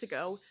 31 years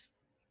ago.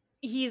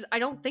 I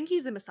don't think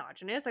he's a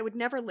misogynist. I would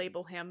never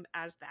label him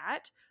as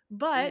that.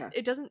 But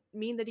it doesn't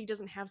mean that he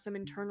doesn't have some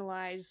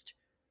internalized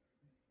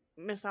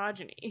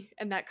misogyny.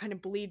 And that kind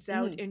of bleeds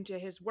out into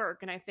his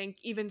work. And I think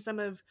even some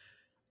of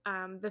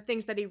the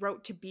things that he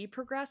wrote to be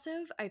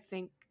progressive, I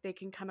think they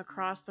can come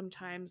across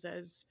sometimes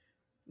as,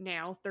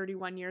 now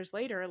 31 years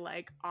later,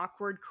 like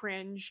awkward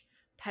cringe,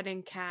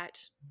 petting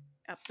cat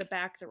up the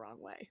back the wrong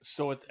way.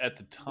 So at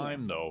the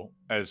time, though,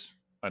 as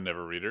a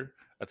never reader,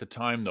 at the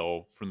time,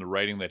 though, from the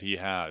writing that he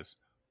has,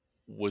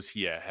 was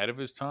he ahead of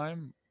his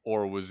time,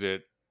 or was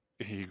it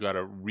he got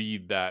to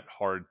read that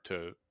hard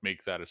to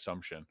make that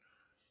assumption?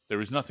 There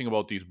was nothing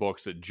about these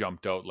books that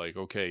jumped out like,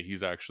 okay,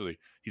 he's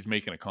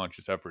making a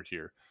conscious effort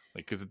here.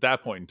 Like, because at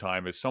that point in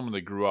time, as someone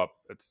that grew up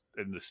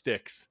in the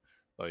sticks,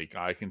 like,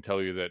 I can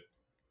tell you that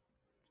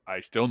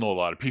I still know a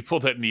lot of people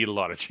that need a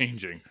lot of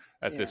changing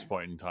at this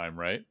point in time,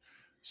 right?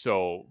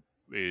 So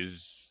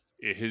is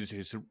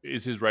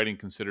his writing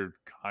considered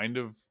kind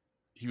of,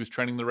 he was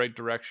trending the right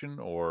direction,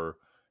 or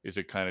is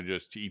it kind of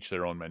just to each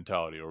their own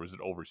mentality, or is it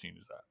overseen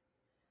as that?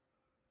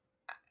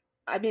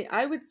 I mean,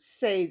 I would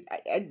say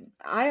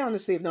I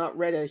honestly have not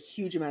read a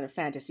huge amount of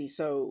fantasy,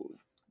 so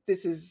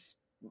this is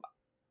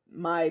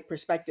my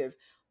perspective.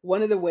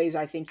 One of the ways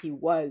I think he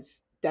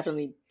was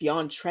definitely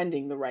beyond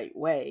trending the right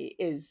way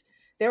is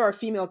there are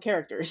female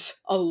characters,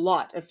 a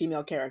lot of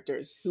female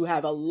characters who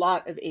have a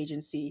lot of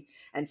agency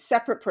and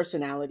separate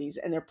personalities,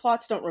 and their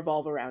plots don't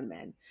revolve around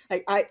men.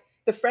 Like I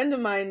have a friend of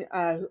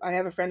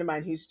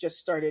mine who's just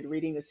started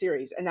reading the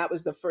series, and that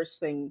was the first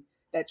thing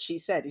that she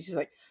said. She's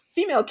like,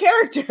 female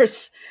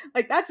characters,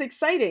 like that's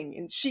exciting.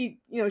 And she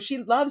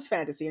loves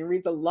fantasy and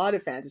reads a lot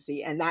of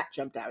fantasy, and that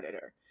jumped out at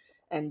her.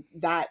 And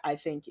that, I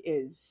think,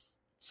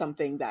 is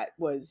something that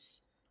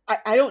was,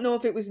 I don't know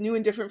if it was new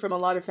and different from a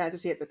lot of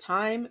fantasy at the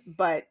time,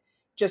 but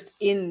just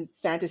in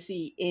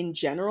fantasy in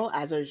general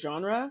as a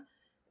genre,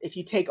 if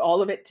you take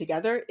all of it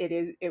together,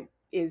 it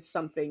is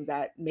something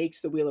that makes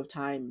the Wheel of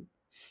Time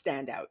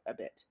stand out a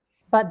bit.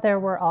 But there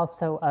were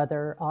also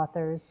other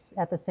authors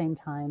at the same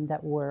time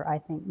that were, I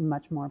think,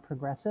 much more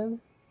progressive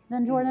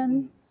than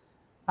Jordan.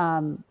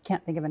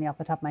 Can't think of any off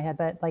the top of my head,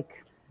 but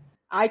like,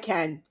 I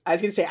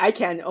was going to say I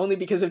can only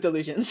because of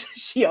Delusions.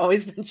 She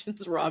always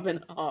mentions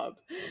Robin Hobb.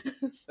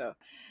 So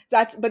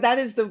that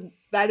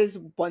is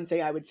one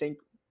thing I would think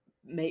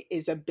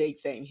is a big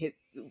thing.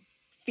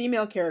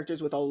 Female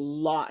characters with a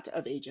lot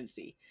of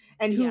agency,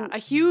 and who a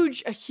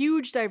huge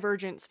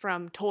divergence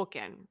from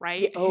Tolkien,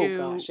 right?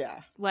 Gosh, yeah.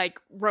 Like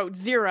wrote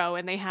Zero,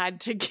 and they had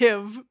to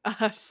give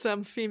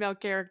some female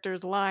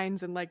characters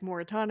lines and like more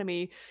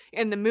autonomy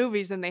in the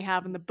movies than they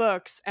have in the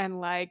books, and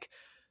like,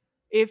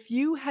 if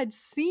you had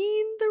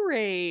seen the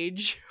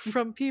rage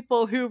from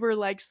people who were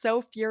like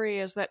so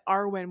furious that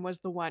Arwen was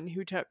the one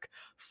who took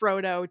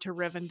Frodo to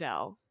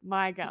Rivendell,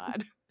 my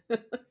God.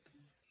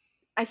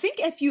 I think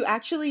if you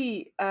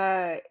actually,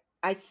 I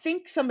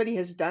think somebody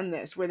has done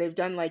this where they've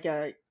done like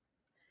a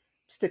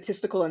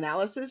statistical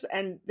analysis,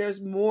 and there's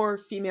more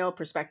female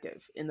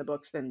perspective in the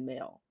books than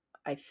male.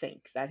 I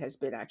think that has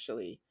been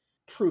actually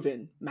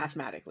proven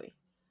mathematically.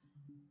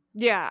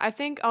 Yeah, I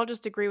think I'll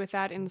just agree with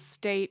that and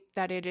state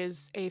that it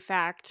is a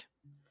fact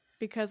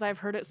because I've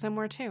heard it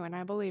somewhere too, and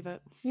I believe it.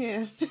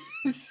 Yeah.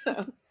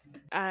 So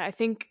I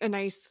think a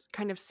nice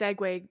kind of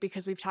segue,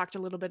 because we've talked a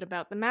little bit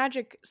about the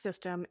magic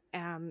system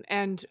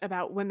and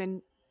about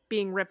women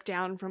being ripped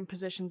down from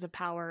positions of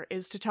power,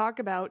 is to talk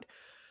about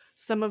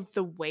some of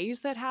the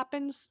ways that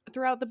happens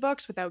throughout the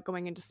books without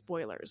going into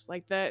spoilers.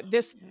 Like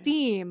this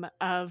theme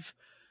of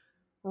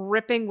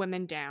ripping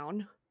women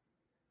down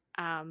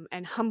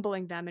and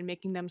humbling them and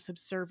making them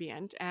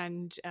subservient.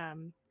 And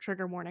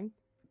trigger warning,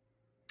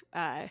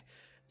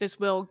 this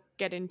will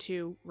get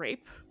into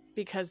rape,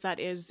 because that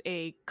is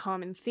a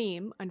common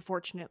theme,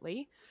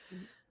 unfortunately,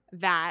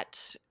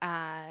 that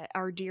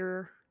our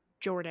dear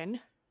Jordan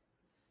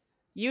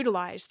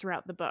utilized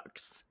throughout the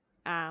books.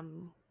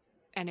 And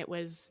it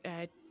was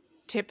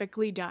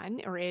typically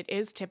done, or it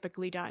is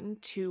typically done,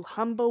 to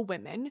humble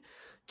women,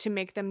 to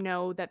make them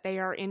know that they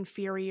are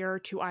inferior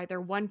to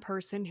either one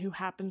person who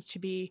happens to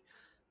be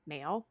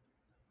male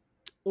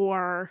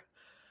or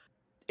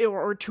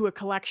to a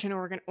collection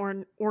or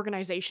an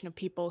organization of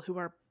people who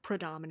are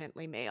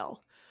predominantly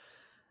male.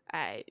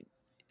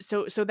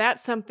 So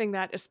that's something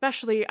that,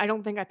 especially, I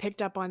don't think I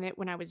picked up on it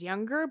when I was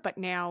younger, but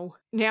now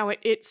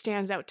it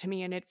stands out to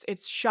me, and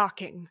it's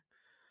shocking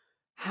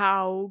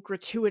how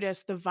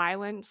gratuitous the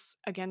violence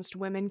against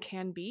women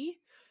can be,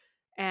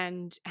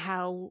 and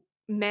how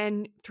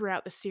men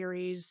throughout the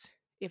series,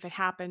 if it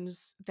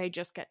happens, they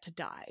just get to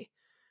die.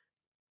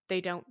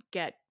 They don't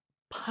get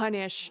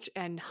punished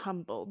and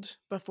humbled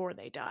before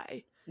they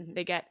die. Mm-hmm.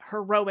 They get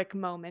heroic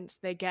moments.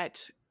 They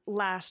get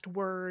last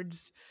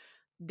words.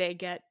 They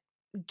get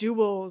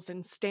duels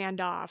and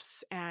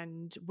standoffs,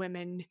 and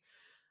women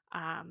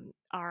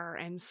are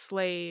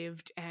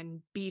enslaved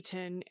and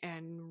beaten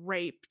and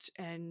raped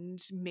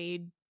and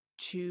made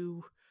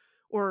to,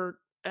 or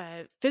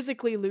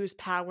physically lose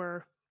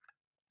power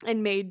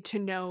and made to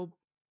know,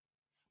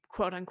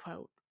 quote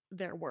unquote,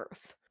 their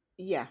worth.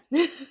 Yeah.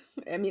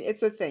 I mean,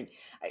 it's a thing.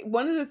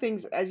 One of the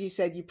things, as you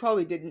said, you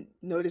probably didn't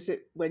notice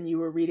it when you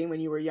were reading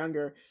when you were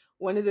younger.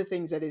 One of the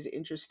things that is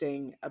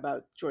interesting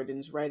about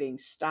Jordan's writing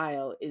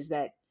style is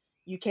that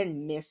you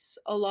can miss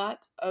a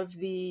lot of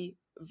the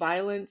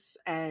violence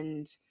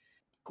and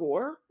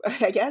gore,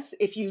 I guess,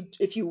 if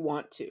you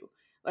want to.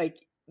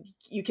 Like,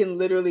 you can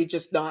literally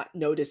just not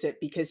notice it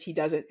because he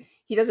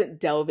doesn't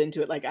delve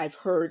into it. Like,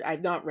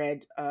 I've not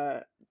read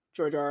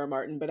George R.R.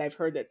 Martin, but I've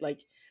heard that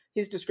like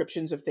his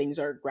descriptions of things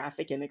are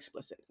graphic and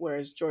explicit,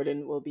 whereas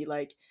Jordan will be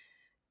like,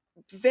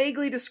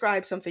 vaguely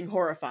describe something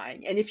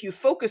horrifying, and if you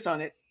focus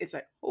on it, it's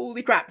like,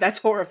 holy crap, that's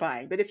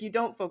horrifying. But if you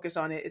don't focus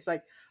on it, it's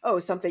like, oh,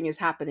 something is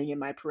happening in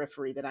my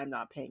periphery that I'm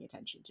not paying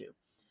attention to.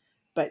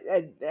 But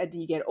as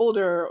you get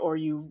older, or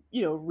you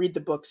read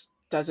the books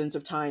dozens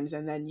of times,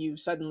 and then you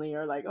suddenly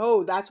are like,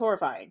 oh, that's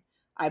horrifying,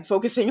 I'm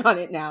focusing on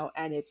it now,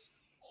 and it's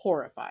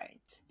horrifying.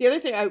 The other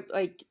thing I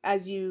like,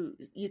 as you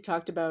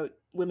talked about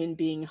women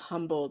being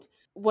humbled,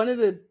 one of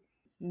the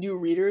new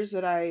readers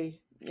that I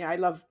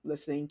love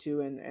listening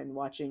to and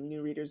watching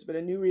new readers, but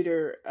a new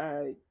reader,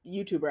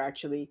 YouTuber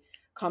actually,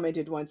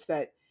 commented once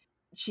that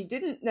she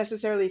didn't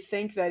necessarily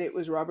think that it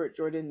was Robert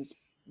Jordan's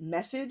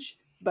message,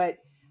 but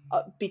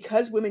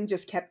because women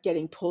just kept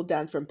getting pulled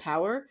down from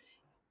power,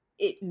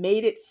 it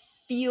made it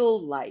feel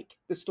like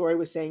the story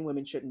was saying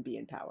women shouldn't be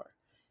in power.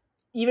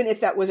 Even if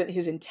that wasn't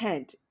his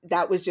intent,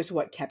 that was just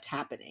what kept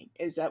happening,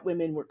 is that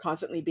women were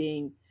constantly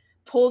being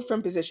pulled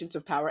from positions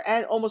of power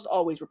and almost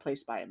always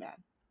replaced by a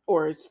man,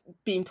 or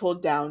being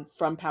pulled down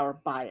from power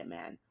by a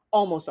man.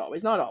 Almost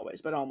always, not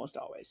always, but almost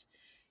always.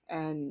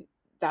 And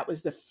that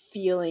was the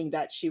feeling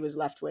that she was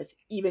left with,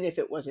 even if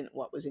it wasn't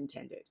what was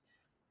intended.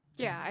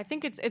 Yeah, I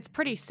think it's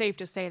pretty safe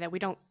to say that we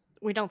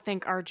don't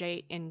think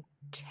RJ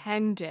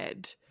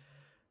intended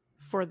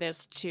for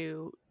this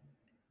to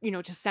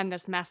send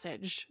this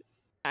message.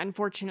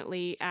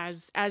 Unfortunately,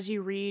 as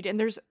you read, and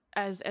there's,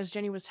 as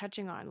Jenny was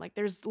touching on, like,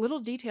 there's little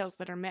details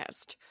that are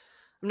missed.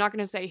 I'm not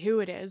going to say who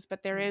it is,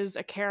 but there is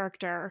a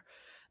character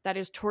that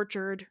is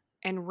tortured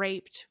and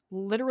raped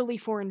literally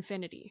for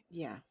infinity.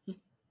 Yeah.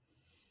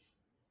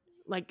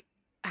 Like,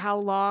 how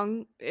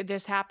long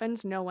this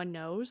happens, no one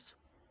knows.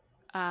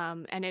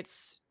 And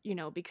it's,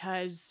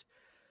 because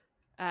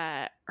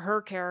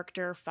her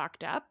character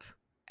fucked up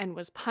and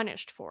was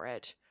punished for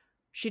it.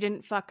 She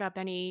didn't fuck up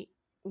any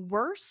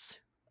worse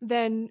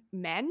than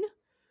men,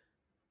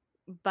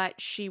 but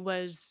she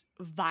was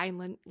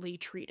violently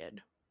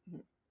treated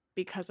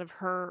because of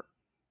her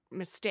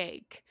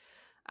mistake.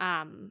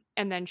 And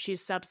then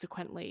she's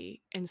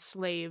subsequently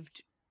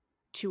enslaved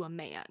to a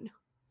man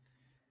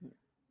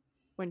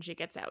when she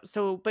gets out.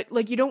 So, but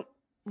like, you don't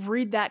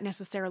read that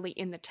necessarily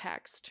in the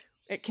text.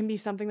 It can be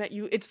something that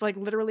it's like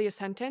literally a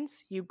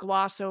sentence, you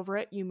gloss over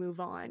it, you move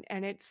on.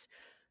 And it's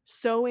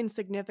so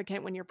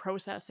insignificant when you're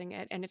processing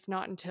it. And it's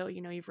not until,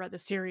 you've read the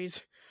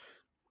series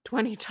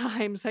 20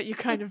 times that you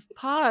kind of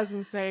pause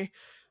and say,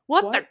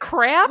 what the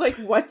crap? Like,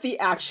 what the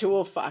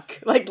actual fuck?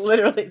 Like,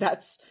 literally,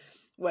 that's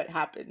what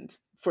happened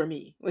for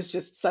me, was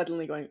just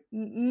suddenly going,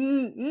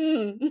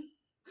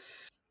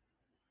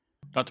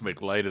 Not to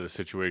make light of the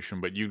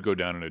situation, but you'd go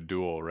down in a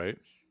duel, right?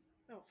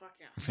 Oh, fuck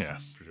yeah. Yeah,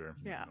 for sure.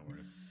 Yeah. No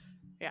worries.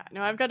 Yeah,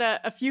 no, I've got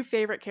a few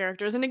favorite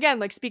characters. And again,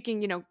 like,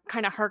 speaking,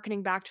 kind of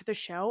hearkening back to the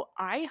show,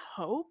 I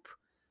hope,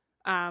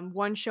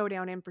 one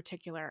showdown in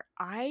particular,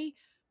 I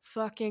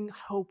fucking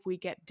hope we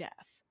get death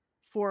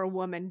for a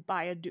woman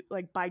by duels.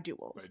 By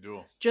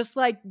duel. Just,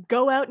 like,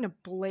 go out in a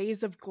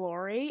blaze of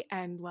glory.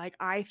 And, like,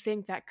 I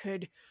think that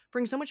could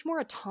bring so much more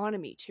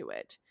autonomy to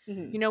it.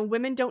 Mm-hmm.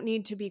 Women don't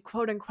need to be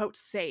quote unquote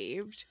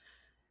saved.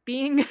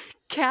 Being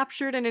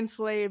captured and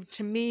enslaved,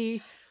 to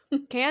me,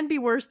 can be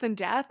worse than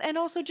death. And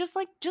also just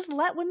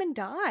let women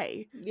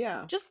die.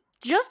 Yeah.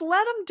 Just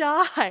let them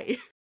die.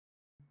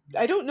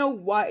 I don't know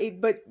why,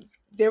 but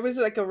there was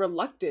like a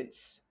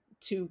reluctance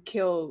to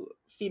kill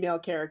female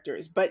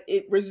characters, but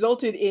it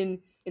resulted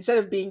in, instead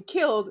of being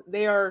killed,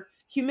 they are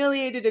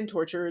humiliated and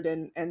tortured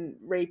and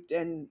raped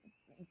and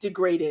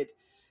degraded.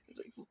 It's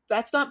like,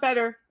 that's not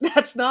better.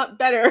 That's not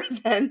better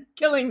than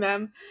killing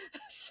them.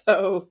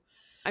 So,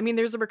 I mean,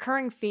 there's a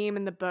recurring theme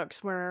in the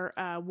books where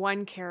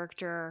one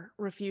character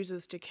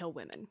refuses to kill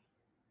women.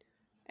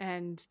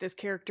 And this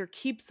character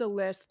keeps a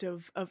list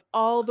of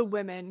all the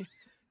women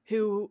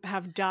who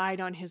have died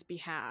on his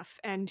behalf.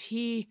 And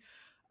he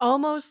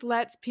almost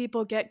lets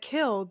people get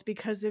killed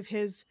because of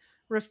his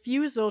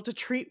refusal to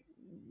treat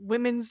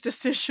women's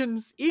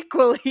decisions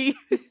equally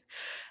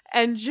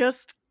and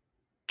just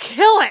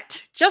kill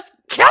it. Just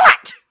kill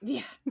it!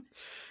 Yeah.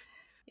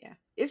 Yeah.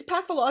 It's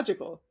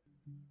pathological.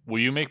 Will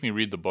you make me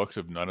read the books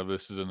if none of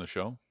this is in the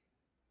show?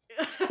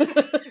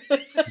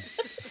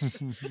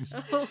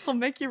 I'll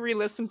make you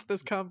re-listen to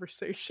this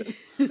conversation.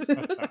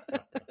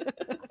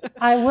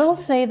 I will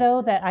say,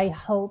 though, that I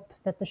hope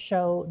that the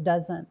show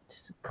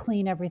doesn't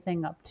clean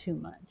everything up too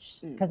much,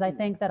 because I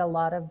think that a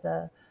lot of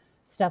the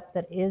stuff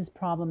that is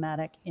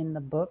problematic in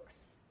the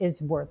books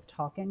is worth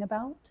talking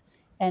about,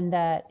 and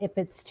that if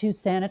it's too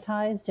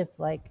sanitized, if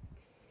like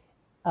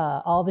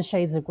all the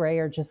shades of gray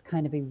are just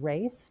kind of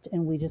erased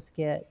and we just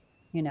get,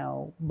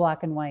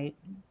 black and white,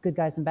 good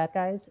guys and bad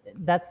guys,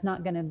 that's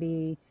not going to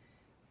be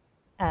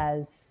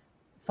as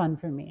fun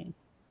for me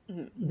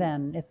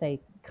than if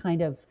they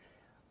kind of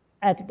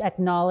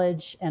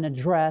acknowledge and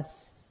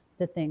address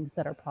the things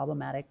that are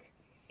problematic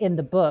in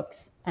the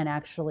books and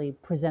actually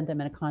present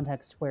them in a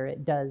context where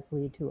it does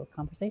lead to a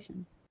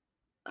conversation.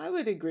 I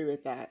would agree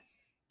with that.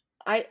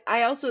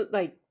 I also,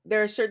 like,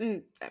 there are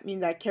certain, I mean,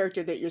 that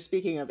character that you're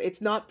speaking of,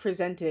 it's not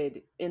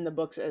presented in the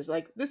books as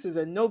like, this is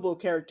a noble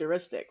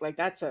characteristic. Like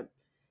it's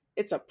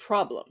a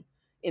problem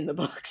in the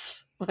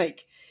books.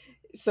 Like,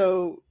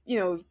 so,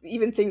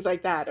 even things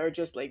like that are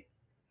just like,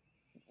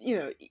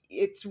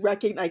 it's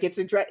like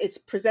it's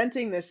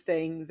presenting this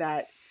thing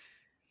that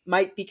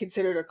might be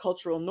considered a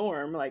cultural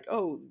norm, like,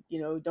 oh,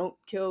 don't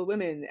kill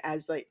women,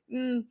 as like,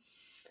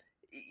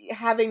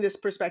 having this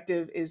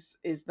perspective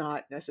is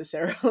not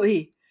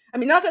necessarily. I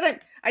mean, not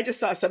that I just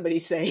saw somebody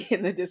say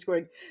in the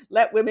Discord,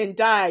 let women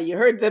die. You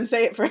heard them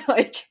say it for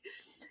like,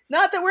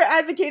 not that we're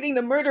advocating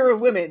the murder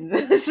of women.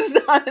 This is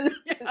not.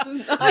 This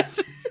is not.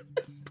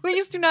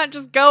 Please do not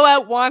just go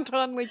out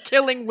wantonly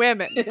killing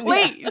women.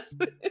 Please.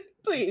 Yeah.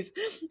 Please.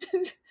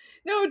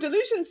 No,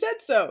 Delusion said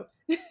so.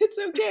 It's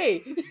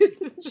okay.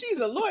 She's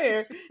a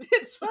lawyer.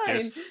 It's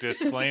fine.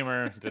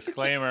 Disclaimer.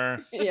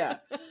 Yeah.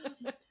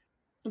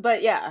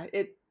 But yeah,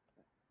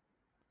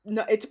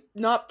 it's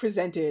not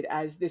presented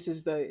as this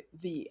is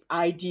the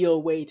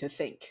ideal way to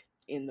think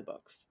in the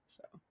books.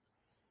 So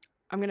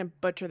I'm gonna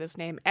butcher this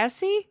name.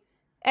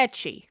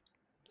 Ecce.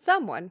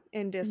 Someone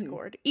in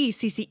Discord.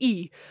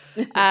 ECCE.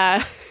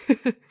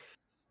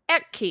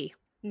 Ecce.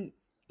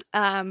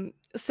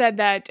 Said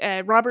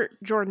that Robert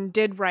Jordan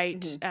did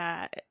write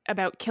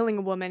about killing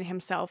a woman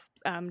himself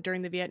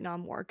during the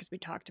Vietnam War, because we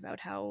talked about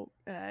how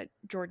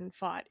Jordan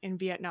fought in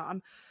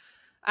Vietnam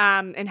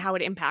and how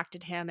it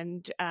impacted him.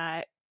 And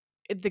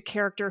the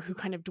character who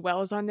kind of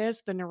dwells on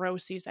this, the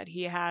neuroses that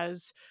he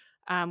has,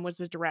 was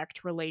a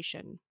direct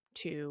relation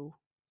to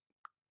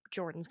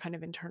Jordan's kind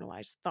of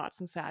internalized thoughts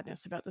and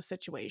sadness about the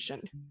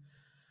situation.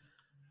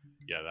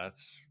 Yeah,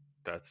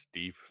 that's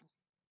deep.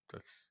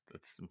 That's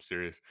some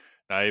serious.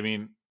 Now, I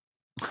mean,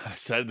 I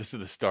said this at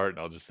the start, and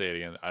I'll just say it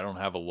again. I don't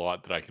have a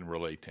lot that I can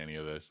relate to any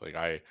of this. Like,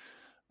 I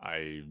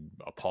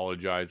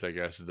apologize, I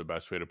guess is the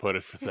best way to put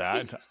it for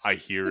that. I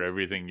hear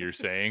everything you're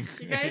saying.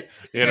 You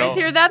guys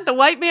hear that? The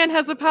white man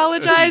has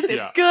apologized.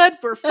 It's good.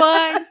 We're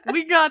fine.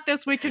 We got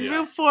this. We can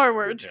move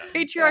forward. Yeah.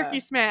 Patriarchy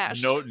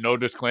smashed. No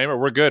disclaimer.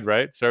 We're good,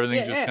 right? So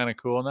everything's just kind of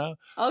cool now.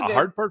 A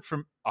hard part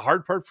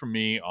for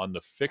me on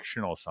the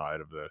fictional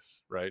side of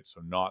this, right?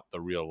 So not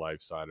the real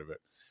life side of it.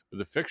 But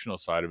the fictional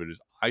side of it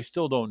is I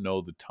still don't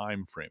know the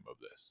time frame of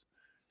this.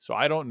 So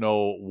I don't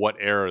know what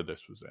era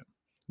this was in.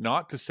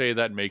 Not to say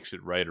that makes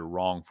it right or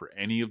wrong for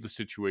any of the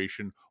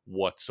situation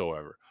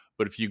whatsoever.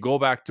 But if you go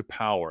back to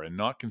power, and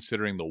not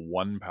considering the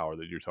one power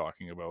that you're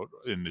talking about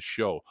in the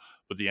show,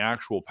 but the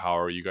actual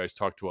power, you guys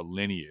talked about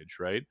lineage,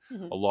 right?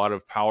 Mm-hmm. A lot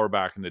of power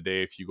back in the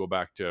day, if you go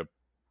back to,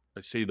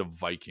 let's say, the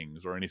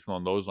Vikings or anything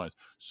along those lines,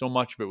 so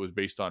much of it was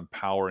based on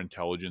power,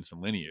 intelligence, and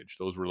lineage.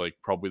 Those were like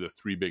probably the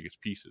three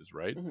biggest pieces,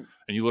 right? Mm-hmm.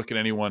 And you look at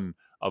anyone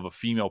of a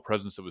female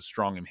presence that was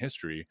strong in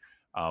history,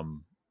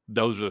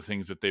 those are the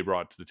things that they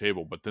brought to the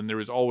table. But then there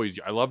was always,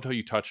 I loved how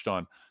you touched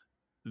on,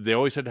 they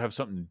always had to have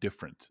something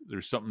different.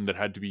 There's something that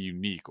had to be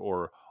unique,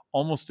 or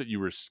almost that you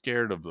were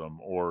scared of them,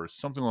 or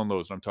something along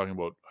those. I'm talking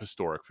about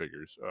historic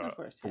figures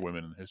for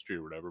women in history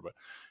or whatever. But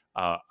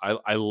I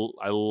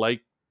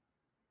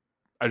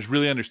just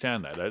really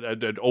understand that.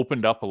 It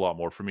opened up a lot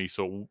more for me.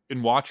 So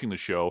in watching the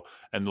show,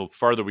 and the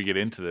farther we get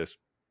into this,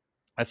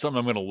 that's something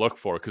I'm going to look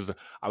for, because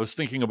I was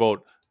thinking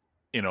about,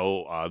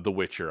 The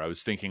Witcher. I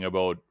was thinking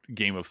about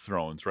Game of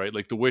Thrones, right?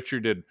 Like The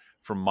Witcher did,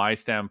 from my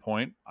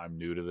standpoint, I'm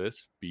new to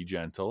this, be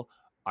gentle.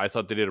 I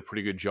thought they did a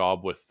pretty good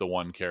job with the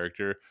one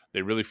character.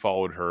 They really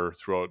followed her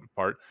throughout the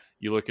part.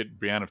 You look at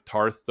Brienne of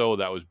Tarth, though,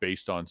 that was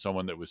based on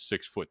someone that was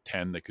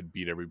 6'10" that could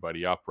beat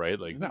everybody up, right?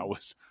 Like that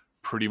was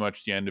pretty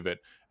much the end of it.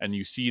 And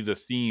you see the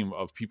theme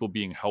of people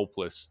being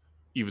helpless,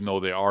 even though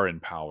they are in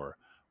power.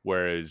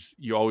 Whereas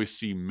you always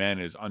see men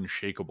as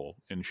unshakable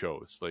in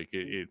shows. Like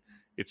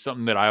it's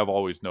something that I have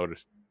always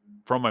noticed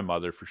from my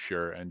mother, for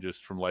sure, and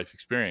just from life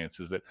experience,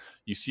 is that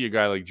you see a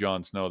guy like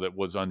Jon Snow that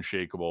was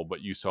unshakable,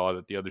 but you saw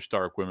that the other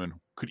Stark women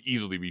could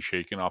easily be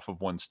shaken off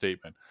of one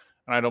statement.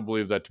 And I don't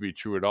believe that to be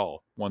true at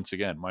all. Once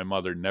again, my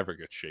mother never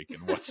gets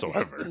shaken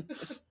whatsoever.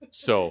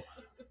 So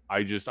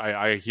I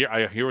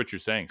hear what you're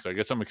saying. So I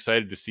guess I'm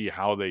excited to see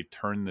how they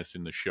turn this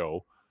in the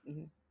show.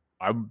 Mm-hmm.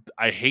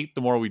 I hate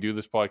the more we do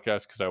this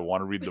podcast, because I want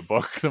to read the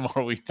book the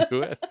more we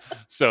do it.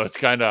 So it's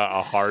kind of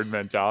a hard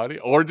mentality,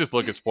 or just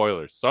look at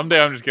spoilers.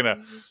 Someday I'm just you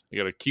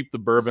gotta keep the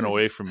bourbon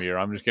away from me, or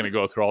I'm just gonna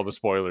go through all the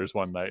spoilers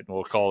one night and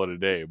we'll call it a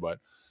day. But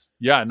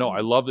yeah, no, I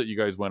love that you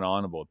guys went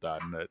on about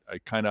that, and that I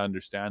kind of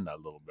understand that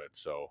a little bit.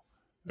 So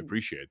I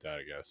appreciate that,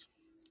 I guess.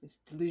 It's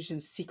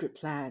Delusion's secret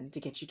plan to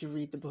get you to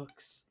read the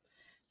books.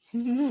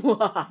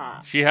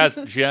 She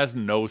has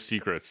no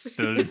secrets.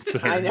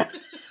 I know.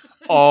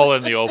 All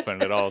in the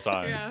open at all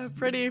times. Yeah,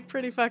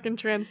 pretty fucking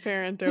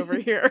transparent over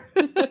here.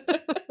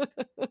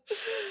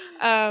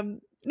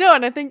 No,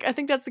 and I think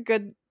that's a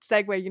good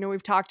segue.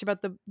 We've talked about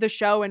the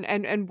show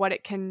and what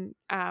it can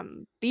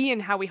be,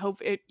 and how we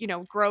hope it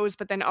grows,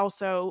 but then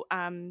also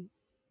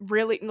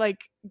really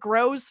like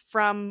grows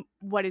from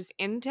what is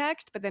in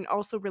text, but then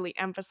also really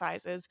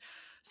emphasizes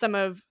some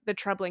of the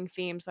troubling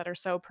themes that are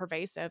so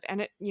pervasive,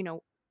 and it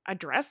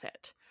address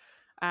it.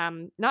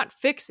 Not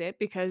fix it,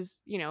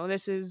 because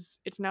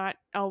it's not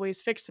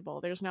always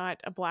fixable. There's not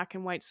a black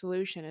and white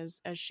solution,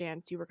 as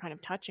Shantz, you were kind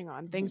of touching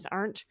on. Things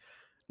aren't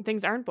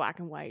black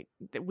and white.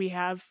 We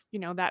have,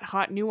 that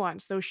hot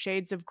nuance, those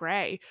shades of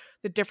gray,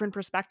 the different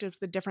perspectives,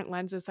 the different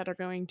lenses that are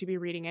going to be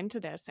reading into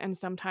this. And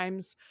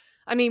sometimes,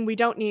 we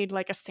don't need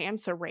like a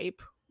Sansa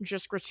rape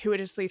just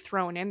gratuitously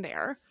thrown in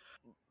there,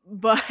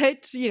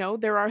 but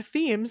there are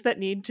themes that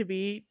need to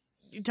be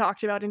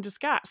talked about and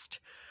discussed.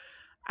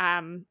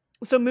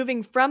 So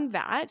moving from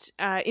that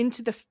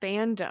into the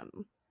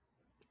fandom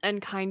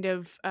and kind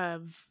of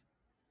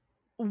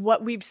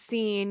what we've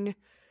seen,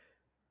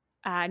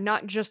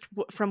 not just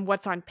from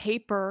what's on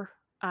paper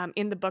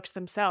in the books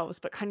themselves,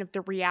 but kind of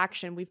the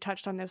reaction. We've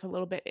touched on this a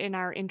little bit in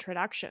our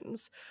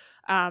introductions.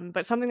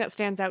 But something that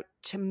stands out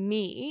to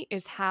me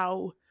is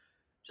how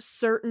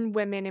certain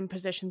women in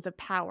positions of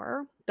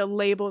power, the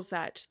labels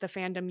that the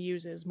fandom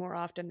uses more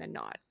often than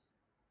not.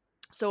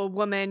 So a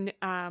woman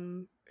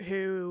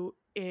who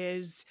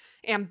is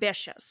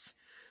ambitious,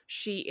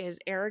 she is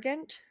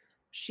arrogant,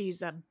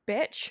 she's a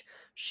bitch,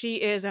 she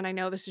is, and I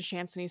know this is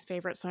Shantzony's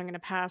favorite, so I'm going to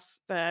pass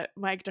the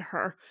mic to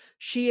her,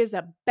 she is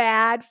a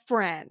bad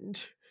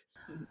friend.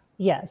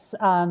 Yes.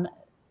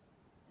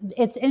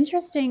 It's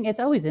interesting. It's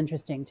always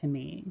interesting to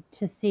me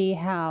to see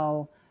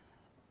how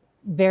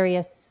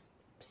various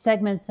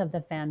segments of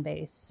the fan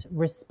base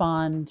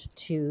respond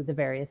to the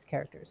various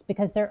characters,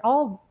 because they're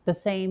all the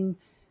same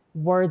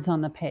words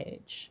on the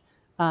page.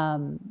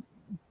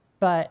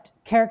 But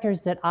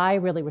characters that I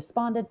really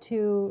responded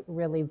to,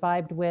 really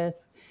vibed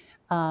with,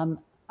 a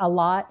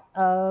lot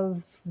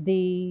of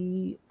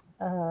the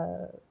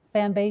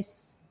fan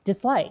base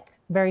dislike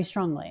very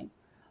strongly.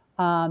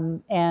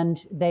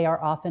 And they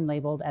are often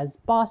labeled as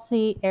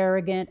bossy,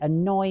 arrogant,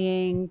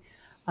 annoying,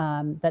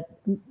 that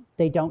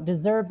they don't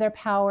deserve their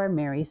power,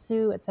 Mary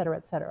Sue, et cetera,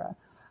 et cetera.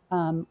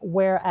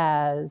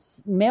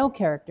 Whereas male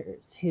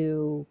characters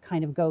who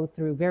kind of go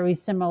through very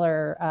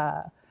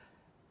similar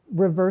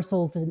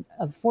reversals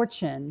of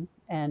fortune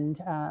and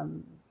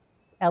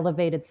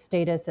elevated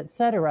status, et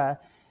cetera,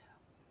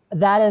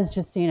 that is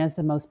just seen as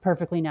the most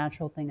perfectly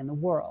natural thing in the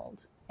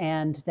world.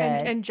 And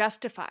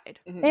justified.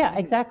 Yeah,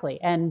 exactly.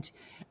 And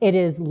it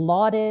is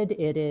lauded.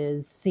 It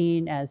is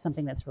seen as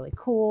something that's really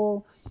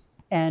cool.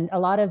 And a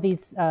lot of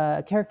these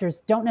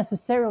characters don't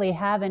necessarily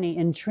have any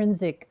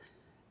intrinsic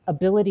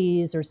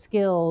abilities or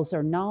skills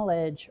or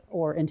knowledge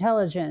or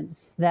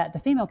intelligence that the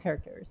female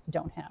characters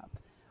don't have.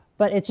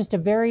 But it's just a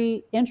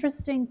very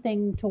interesting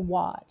thing to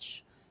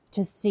watch,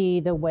 to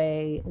see the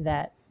way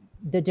that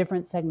the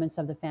different segments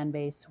of the fan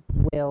base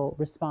will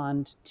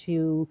respond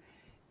to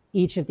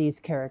each of these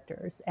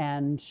characters.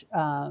 And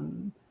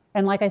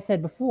like I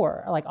said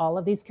before, like all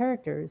of these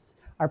characters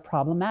are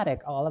problematic.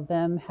 All of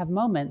them have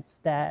moments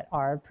that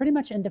are pretty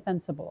much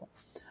indefensible.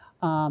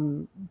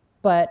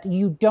 But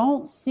you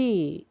don't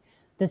see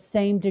the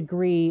same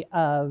degree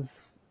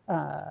of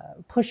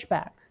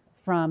pushback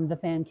from the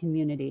fan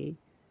community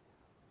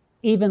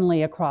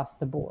evenly across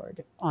the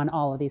board on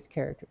all of these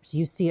characters.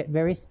 You see it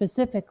very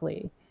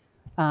specifically.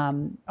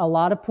 A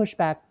lot of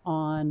pushback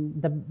on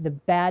the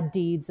bad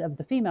deeds of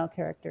the female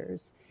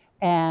characters.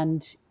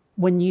 And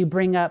when you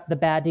bring up the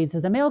bad deeds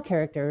of the male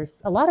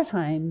characters, a lot of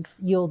times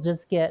you'll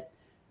just get,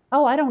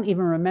 oh, I don't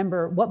even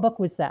remember, what book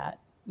was that?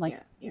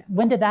 Like,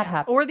 when did that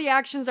happen? Or the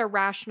actions are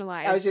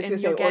rationalized. I was just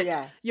going to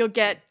say, you'll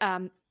get,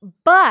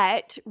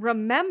 but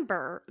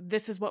remember,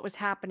 this is what was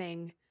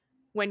happening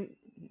when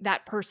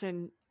that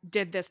person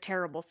did this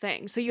terrible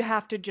thing. So you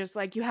have to just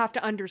you have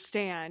to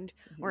understand,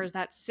 or is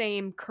that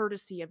same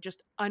courtesy of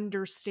just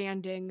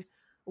understanding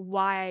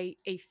why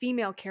a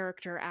female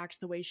character acts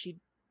the way she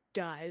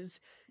does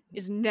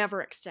is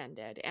never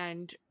extended.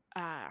 And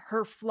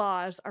her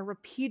flaws are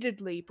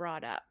repeatedly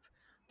brought up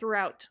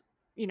throughout,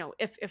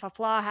 if a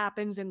flaw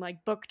happens in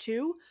book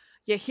 2,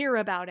 you hear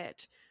about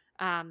it,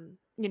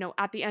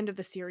 at the end of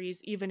the series,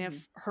 even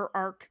if her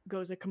arc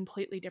goes a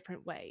completely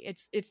different way.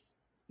 It's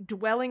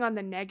dwelling on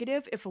the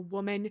negative if a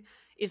woman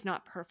is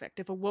not perfect,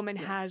 if a woman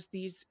has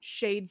these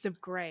shades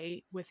of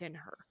gray within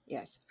her.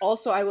 Yes.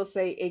 Also, I will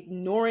say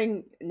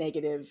ignoring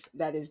negative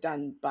that is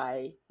done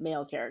by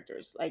male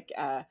characters.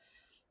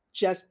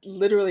 Just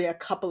literally a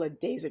couple of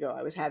days ago,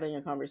 I was having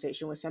a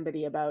conversation with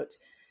somebody about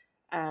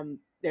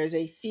there's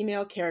a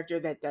female character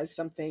that does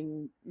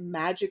something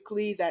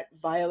magically that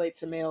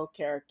violates a male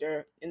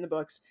character in the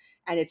books.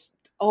 And it's,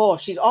 oh,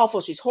 she's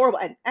awful, she's horrible.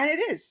 And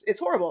it's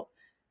horrible.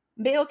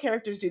 Male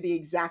characters do the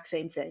exact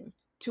same thing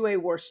to a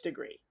worse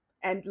degree.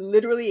 And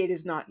literally it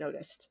is not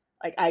noticed.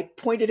 I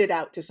pointed it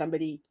out to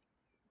somebody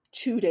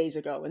 2 days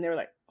ago and they were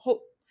like,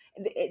 oh,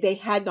 they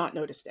had not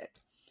noticed it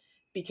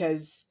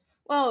because,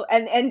 well,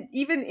 and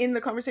even in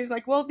the conversation,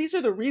 well, these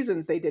are the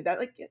reasons they did that.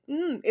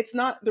 It's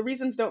not, the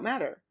reasons don't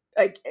matter.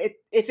 If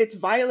it's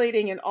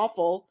violating an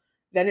awful,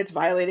 then it's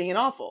violating an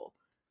awful.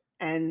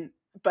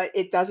 But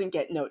it doesn't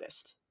get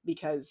noticed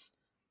because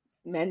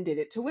men did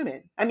it to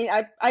women. I mean,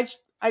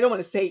 I don't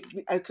want to say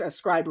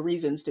ascribe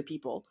reasons to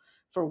people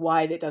for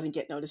why that doesn't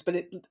get noticed, but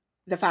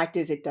the fact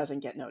is it doesn't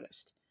get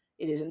noticed.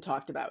 It isn't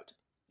talked about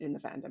in the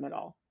fandom at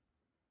all.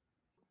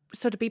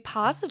 So to be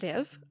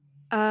positive,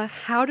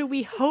 how do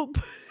we hope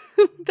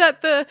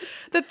that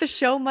the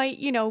show might,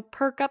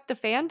 perk up the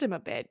fandom a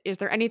bit? Is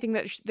there anything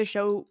that the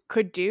show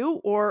could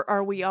do, or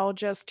are we all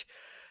just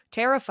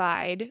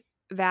terrified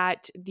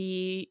that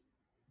the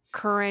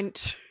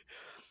current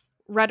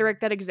rhetoric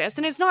that exists,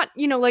 and it's not,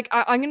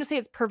 I'm going to say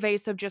it's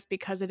pervasive just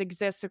because it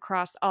exists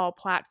across all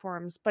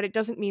platforms, but it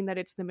doesn't mean that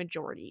it's the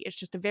majority. It's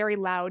just a very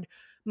loud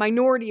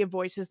minority of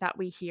voices that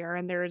we hear,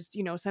 and there's,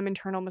 some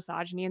internal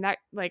misogyny, and that,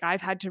 like,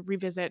 I've had to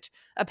revisit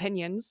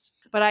opinions,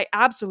 but I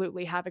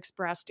absolutely have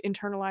expressed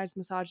internalized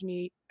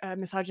misogyny,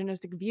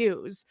 misogynistic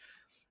views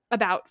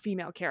about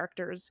female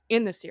characters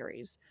in the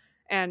series,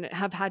 and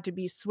have had to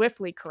be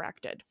swiftly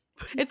corrected.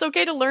 It's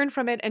okay to learn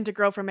from it and to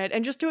grow from it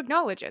and just to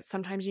acknowledge it.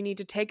 Sometimes you need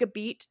to take a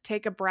beat,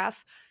 take a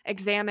breath,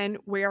 examine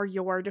where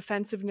your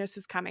defensiveness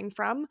is coming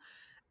from,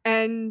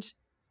 and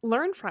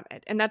learn from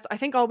it. And that's, I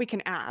think, all we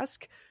can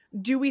ask.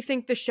 Do we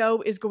think the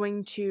show is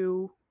going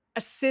to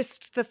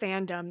assist the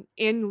fandom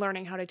in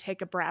learning how to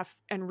take a breath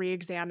and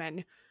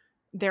re-examine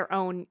their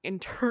own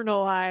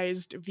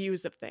internalized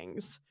views of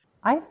things?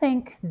 I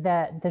think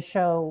that the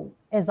show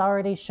is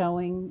already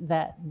showing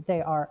that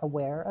they are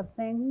aware of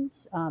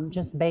things,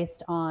 just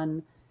based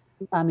on,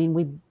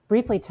 we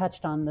briefly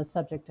touched on the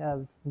subject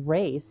of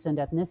race and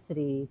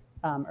ethnicity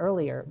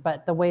earlier,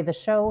 but the way the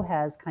show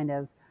has kind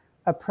of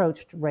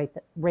approached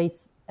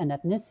race and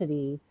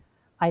ethnicity,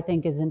 I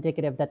think, is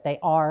indicative that they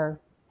are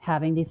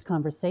having these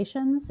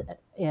conversations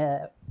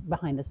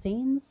behind the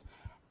scenes,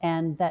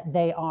 and that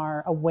they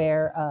are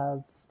aware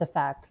of the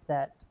fact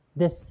that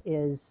this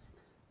is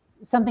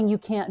something you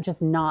can't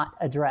just not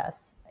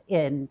address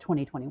in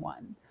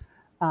 2021.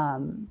 I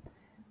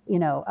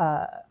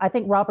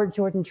think Robert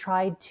Jordan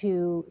tried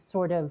to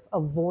sort of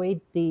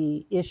avoid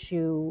the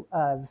issue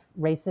of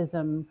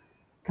racism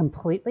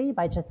completely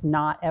by just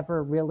not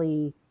ever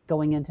really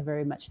going into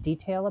very much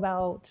detail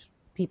about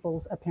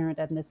people's apparent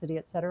ethnicity,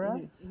 et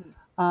cetera.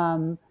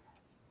 And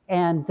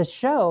the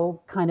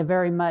show kind of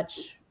very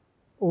much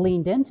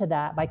leaned into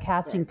that by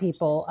casting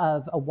people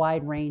of a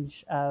wide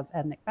range of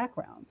ethnic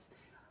backgrounds.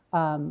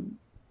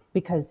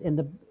 Because in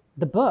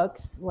the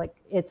books, like,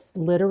 it's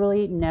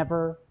literally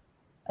never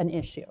an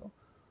issue.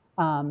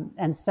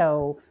 And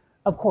so,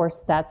 of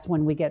course, that's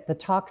when we get the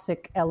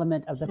toxic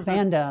element of the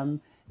fandom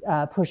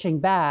pushing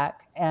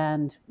back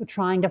and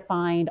trying to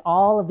find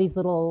all of these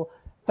little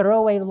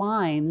throwaway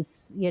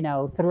lines,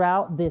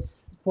 throughout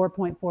this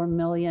 4.4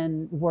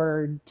 million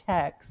word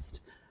text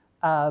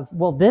of,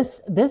 well,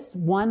 this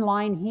one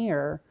line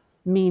here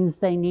means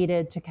they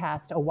needed to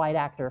cast a white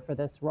actor for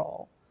this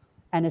role.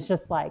 And it's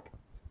just like,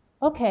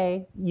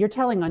 okay, you're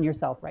telling on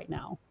yourself right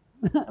now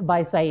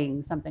by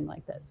saying something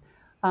like this.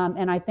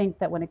 And I think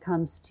that when it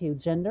comes to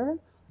gender,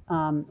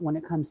 when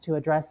it comes to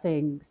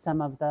addressing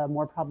some of the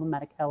more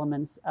problematic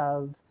elements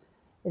of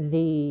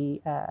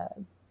the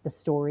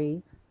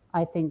story,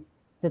 I think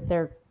that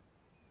they're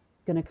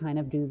going to kind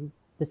of do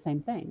the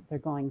same thing. They're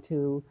going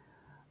to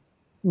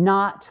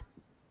not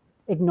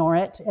ignore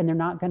it, and they're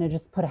not going to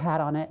just put a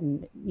hat on it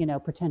and,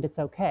 pretend it's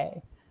okay.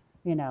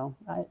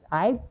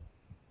 I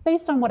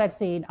based on what I've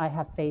seen, I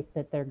have faith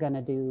that they're going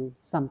to do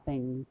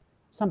something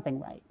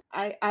right.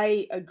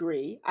 I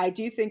agree. I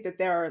do think that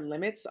there are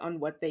limits on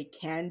what they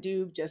can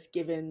do, just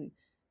given,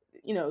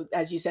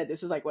 as you said,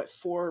 this is like,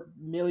 4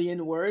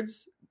 million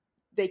words.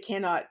 They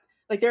cannot,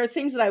 like, there are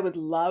things that I would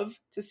love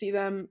to see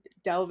them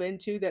delve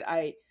into that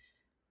I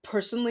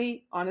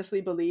personally,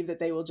 honestly believe that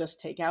they will just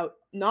take out,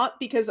 not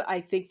because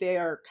I think they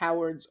are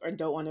cowards or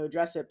don't want to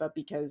address it, but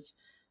because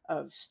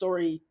of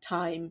story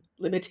time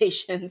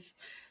limitations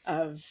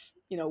of,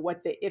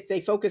 if they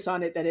focus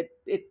on it, that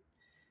it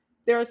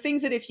there are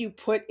things that if you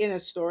put in a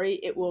story,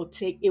 it will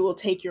take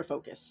your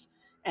focus,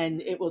 and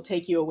it will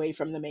take you away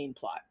from the main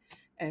plot.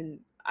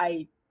 And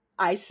I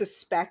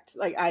suspect,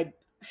 like,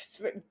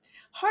 the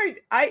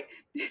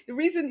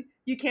reason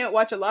you can't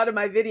watch a lot of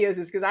my videos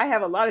is because I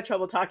have a lot of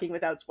trouble talking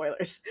without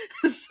spoilers.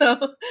 So,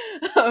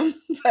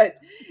 but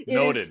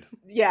Noted.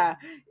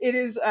 It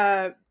is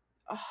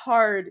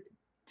hard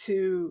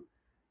to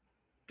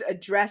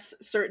address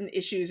certain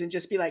issues and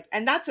just be like,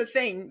 and that's a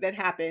thing that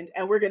happened,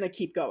 and we're going to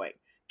keep going.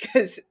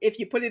 Because if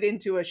you put it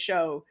into a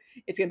show,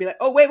 it's going to be like,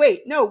 oh,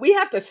 wait, no, we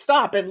have to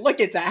stop and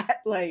look at that.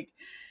 Like,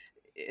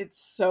 it's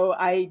so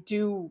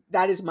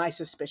that is my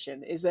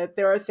suspicion, is that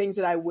there are things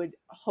that I would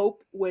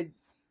hope would,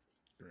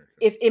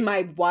 if in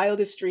my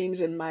wildest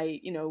dreams and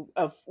my,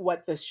 of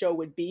what the show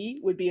would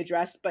be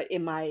addressed, but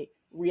in my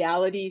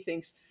reality,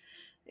 things,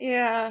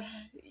 the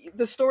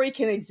story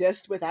can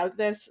exist without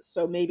this,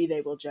 so maybe they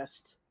will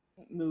just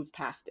move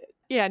past it.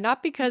 Yeah,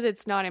 not because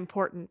it's not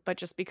important, but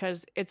just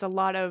because it's a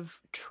lot of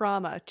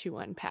trauma to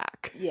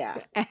unpack. Yeah.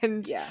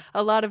 And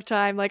a lot of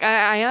time, like,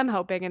 I am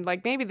hoping, and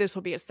like, maybe this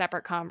will be a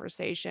separate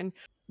conversation,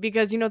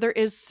 because, there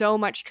is so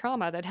much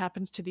trauma that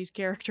happens to these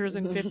characters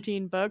in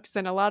 15 books,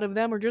 and a lot of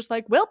them are just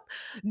like, well,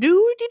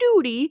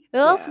 doody,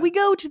 off we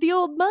go to the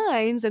old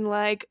mines, and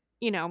like,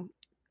 7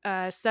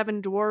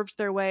 dwarves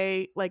their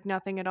way like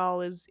nothing at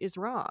all is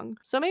wrong.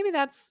 So maybe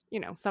that's,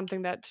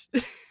 something that...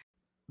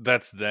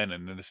 That's then,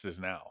 and this is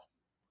now.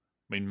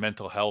 mean,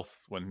 mental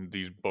health, when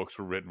these books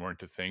were written,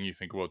 weren't a thing. You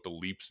think about the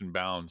leaps and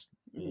bounds,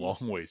 long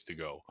ways to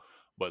go,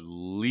 but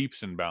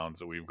leaps and bounds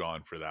that we've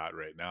gone for that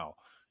right now.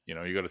 You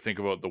know, you got to think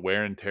about the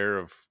wear and tear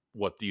of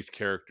what these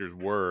characters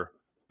were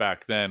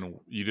back then.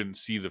 You didn't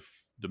see the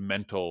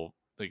mental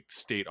like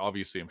state.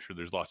 Obviously, I'm sure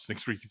there's lots of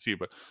things where you can see,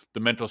 but the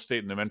mental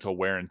state and the mental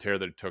wear and tear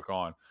that it took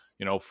on,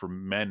 you know, for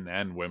men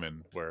and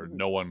women, where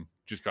no one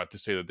just got to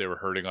say that they were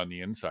hurting on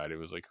the inside. It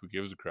was like, who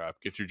gives a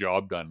crap? Get your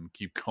job done and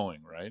keep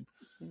going, right?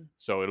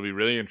 So it'll be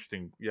really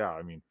interesting. Yeah,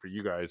 I mean, for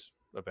you guys,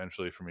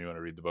 eventually for me when I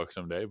read the book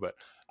someday, but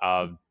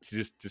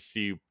to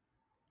see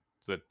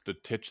the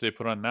titch they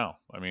put on now.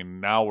 I mean,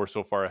 now we're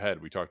so far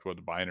ahead. We talked about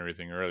the binary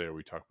thing earlier.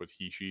 We talked about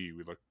he, she.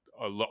 We looked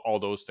all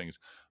those things.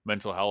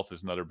 Mental health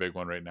is another big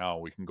one right now.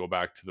 We can go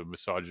back to the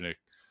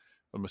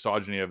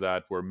misogyny of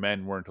that, where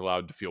men weren't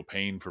allowed to feel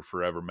pain for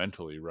forever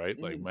mentally, right?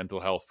 Like mental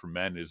health for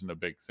men isn't a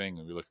big thing.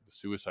 And we look at the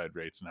suicide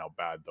rates and how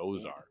bad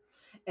those are.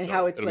 And so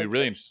how it's it'll like be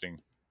really interesting.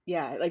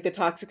 Yeah, like the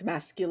toxic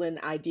masculine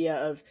idea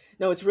of,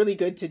 no, it's really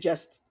good to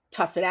just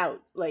tough it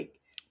out. Like,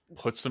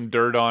 put some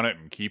dirt on it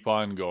and keep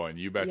on going.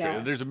 You betcha. Yeah.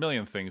 There's a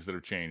million things that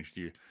have changed.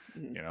 You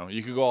know,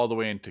 you could go all the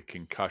way into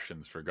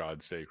concussions, for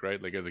God's sake,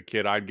 right? Like as a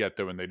kid, I'd get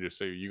them and they just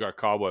say, you got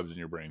cobwebs in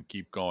your brain,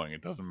 keep going.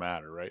 It doesn't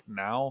matter, right?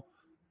 Now,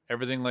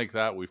 everything like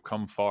that, we've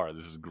come far.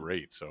 This is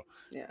great. So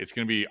it's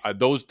going to be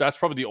that's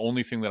probably the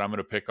only thing that I'm going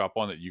to pick up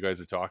on that you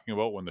guys are talking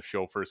about when the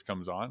show first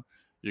comes on.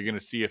 You're going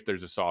to see if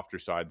there's a softer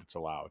side that's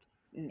allowed.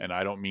 And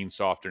I don't mean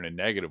softer in a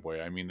negative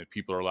way. I mean that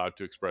people are allowed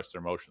to express their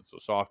emotions. So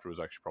softer was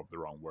actually probably the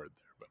wrong word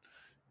there, but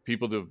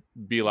people to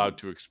be allowed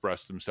to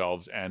express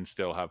themselves and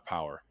still have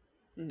power,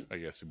 I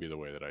guess would be the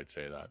way that I'd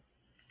say that.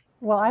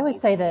 Well, I would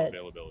say that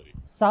availability.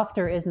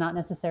 Softer is not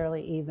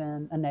necessarily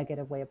even a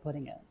negative way of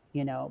putting it,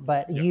 you know,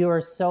 but you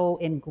are so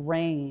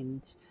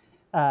ingrained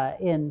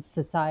in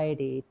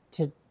society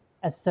to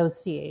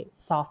associate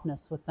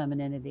softness with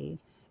femininity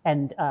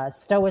and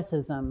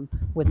stoicism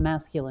with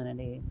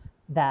masculinity,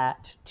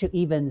 that to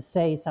even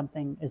say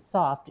something is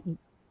soft,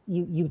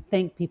 you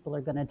think people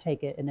are going to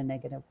take it in a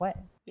negative way.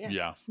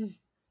 Yeah,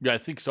 I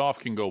think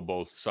soft can go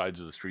both sides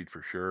of the street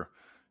for sure.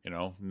 You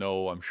know,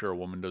 no, I'm sure a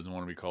woman doesn't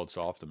want to be called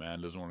soft. A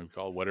man doesn't want to be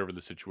called, whatever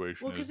the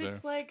situation is there. Because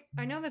it's like,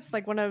 I know that's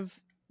like one of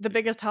the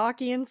biggest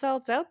hockey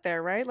insults out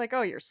there, right? Like,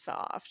 oh, you're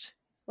soft.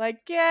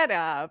 Like, get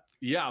up.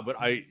 Yeah, but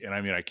I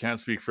can't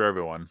speak for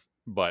everyone,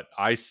 but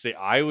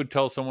I would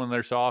tell someone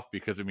they're soft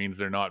because it means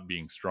they're not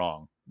being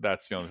strong.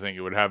 That's the only thing.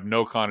 It would have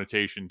no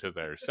connotation to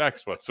their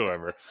sex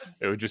whatsoever.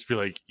 It would just be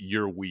like,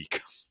 you're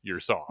weak, you're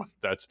soft.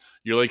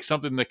 You're like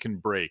something that can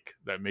break,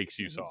 that makes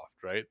you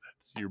soft, right?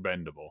 You're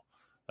bendable.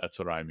 That's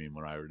what I mean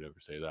when I would ever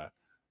say that.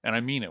 And I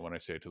mean it when I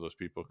say it to those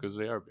people, because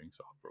they are being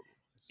soft, probably.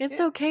 It's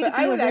okay to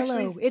be a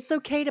willow. It's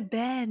okay to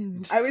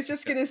bend. I was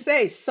just going to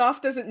say,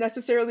 soft doesn't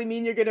necessarily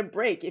mean you're going to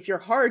break. If you're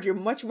hard, you're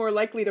much more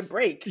likely to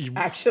break,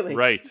 actually.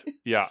 Right.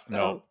 Yeah, So-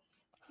 no.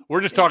 We're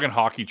just talking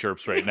hockey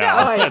chirps right now.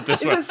 I at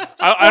this know. point. This is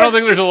I don't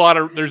think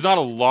sports. there's not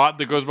a lot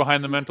that goes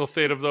behind the mental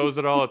state of those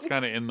at all. It's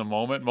kind of in the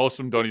moment. Most of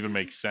them don't even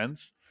make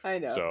sense. I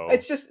know. So-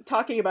 It's just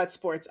talking about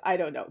sports. I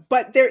don't know.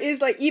 But there is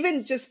like,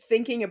 even just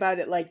thinking about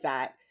it like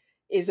that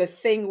is a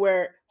thing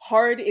where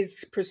hard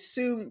is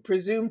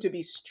presumed to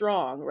be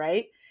strong,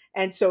 right?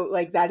 And so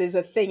like that is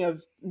a thing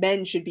of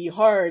men should be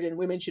hard and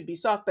women should be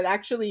soft. But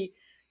actually,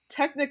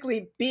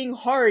 technically being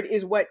hard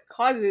is what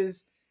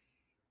causes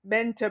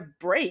men to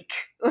break.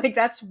 Like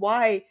that's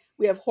why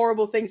we have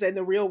horrible things in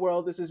the real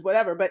world. This is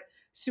whatever. But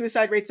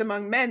suicide rates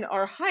among men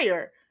are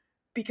higher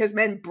because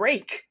men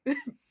break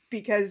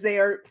because they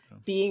are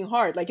being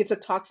hard. Like it's a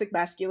toxic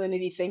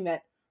masculinity thing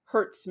that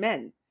hurts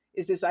men,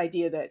 is this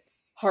idea that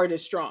hard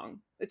is strong.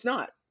 It's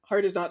not.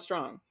 Hard is not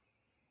strong.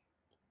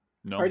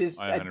 No, Hard is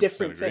I a 100%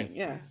 different agree. thing.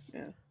 Yeah.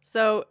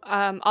 So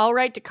I'll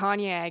write to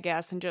Kanye, I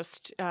guess, and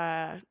just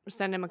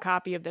send him a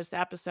copy of this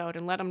episode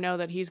and let him know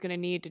that he's going to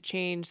need to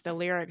change the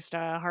lyrics to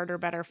harder,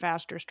 better,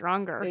 faster,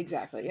 stronger.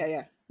 Exactly.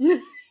 Yeah.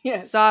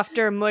 Yes.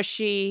 Softer,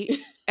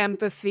 mushy,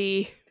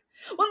 empathy,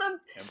 Well, no,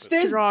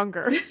 there's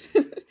stronger.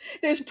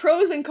 there's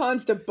pros and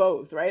cons to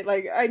both, right?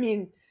 Like, I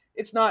mean,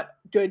 it's not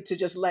good to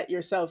just let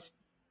yourself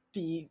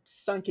be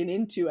sunken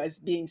into as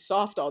being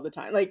soft all the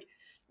time. Like,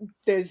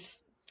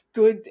 there's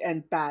good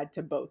and bad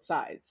to both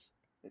sides.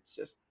 It's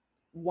just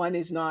one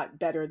is not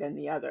better than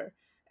the other,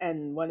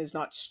 and one is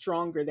not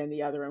stronger than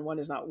the other, and one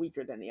is not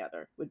weaker than the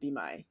other, would be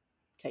my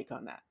take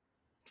on that.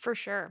 For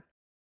sure.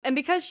 And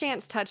because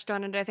Shantz touched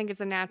on it, I think it's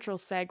a natural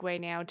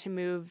segue now to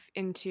move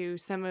into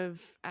some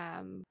of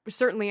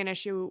certainly an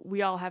issue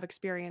we all have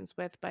experience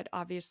with, but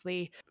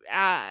obviously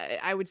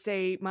I would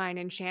say mine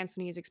and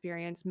Shantz's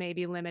experience may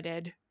be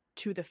limited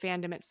to the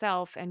fandom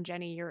itself, and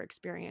Jenny, your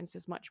experience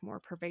is much more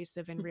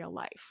pervasive in real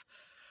life.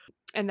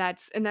 And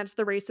that's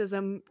the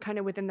racism kind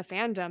of within the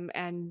fandom,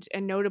 and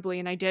notably,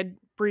 and I did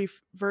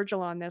brief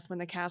Virgil on this when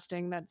the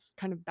casting, that's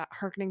kind of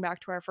harkening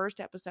back to our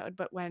first episode,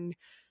 but when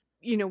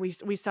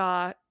we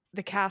saw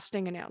the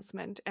casting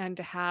announcement, and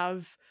to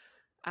have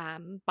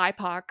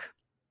BIPOC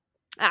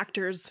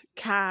actors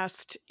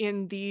cast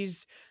in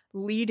these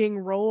leading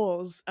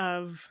roles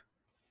of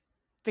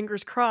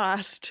fingers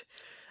crossed,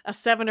 a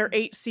 7 or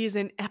 8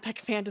 season epic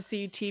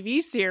fantasy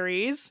TV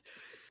series,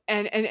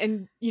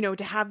 and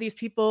to have these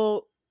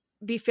people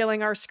be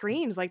filling our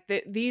screens like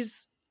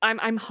these.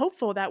 I'm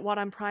hopeful that What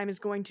on Prime is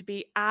going to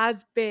be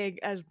as big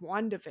as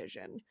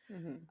WandaVision,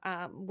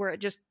 where it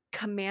just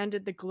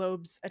commanded the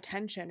Globe's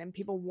attention and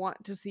people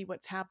want to see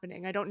what's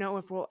happening. I don't know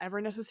if we'll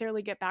ever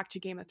necessarily get back to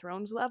Game of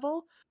Thrones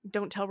level.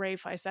 Don't tell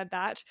Rafe I said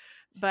that.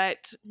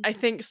 But I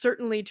think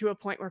certainly to a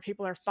point where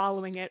people are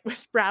following it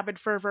with rabid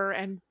fervor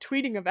and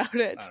tweeting about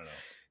it. I don't know.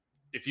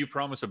 If you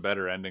promise a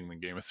better ending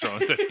than Game of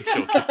Thrones, I think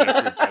you'll get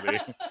everybody.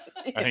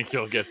 I think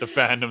you'll get the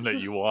fandom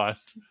that you want.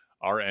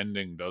 Our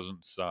ending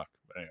doesn't suck.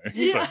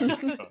 Anyway,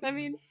 I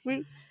mean,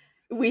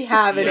 we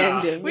have an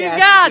ending. We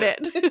got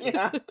it.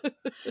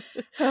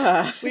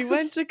 We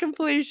went to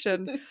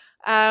completion.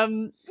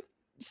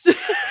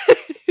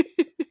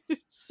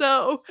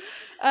 So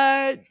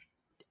I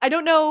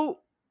don't know,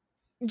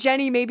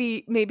 Jenny,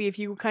 maybe if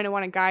you kind of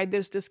want to guide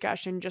this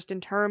discussion just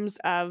in terms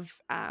of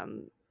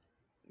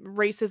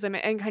racism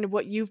and kind of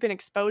what you've been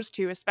exposed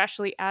to,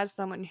 especially as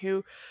someone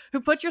who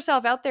put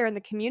yourself out there in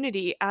the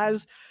community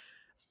as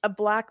a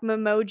Black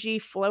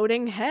memoji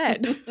floating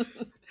head.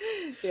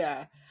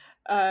 Yeah.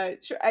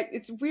 Sure.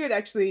 It's weird,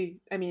 actually.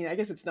 I mean, I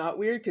guess it's not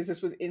weird because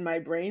this was in my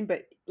brain,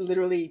 but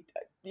literally,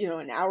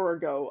 an hour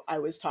ago, I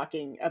was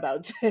talking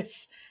about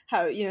this,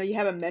 how, you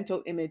have a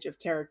mental image of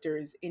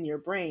characters in your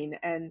brain.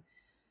 And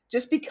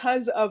just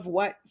because of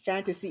what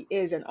fantasy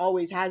is and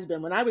always has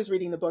been, when I was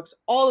reading the books,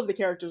 all of the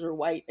characters were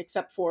white,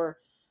 except for,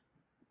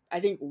 I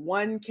think,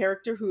 one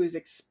character who is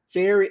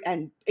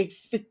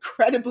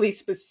incredibly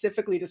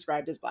specifically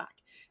described as Black.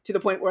 To the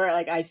point where,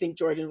 like, I think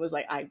Jordan was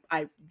like,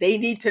 they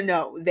need to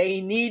know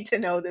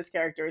this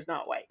character is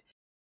not white.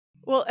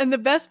 Well, and the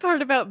best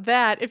part about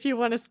that, if you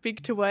want to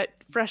speak to what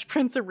Fresh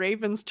Prince of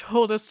Ravens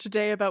told us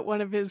today about one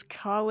of his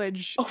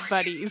college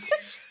buddies.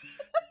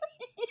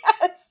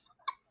 Yes.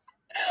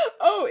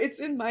 Oh, it's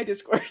in my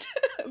Discord.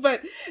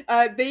 But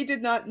they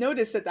did not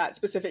notice that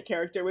specific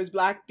character was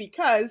Black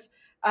because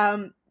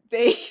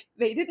they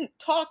didn't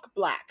talk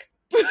Black.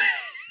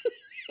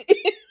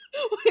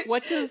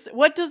 What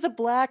does a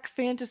Black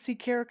fantasy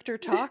character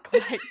talk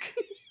like?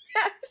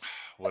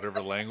 Yes.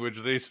 Whatever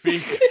language they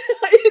speak.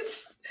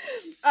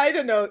 I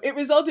don't know. It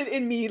resulted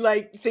in me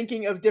like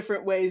thinking of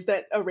different ways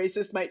that a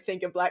racist might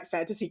think a Black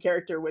fantasy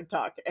character would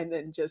talk, and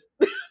then just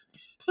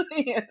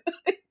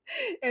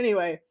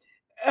anyway,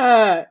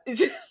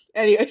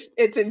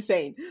 it's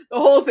insane. The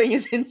whole thing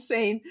is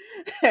insane,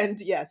 and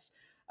yes,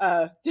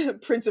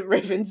 Prince of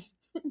Ravens'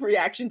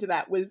 reaction to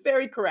that was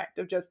very correct.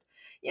 Of just,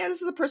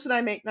 this is a person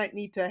I may not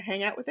need to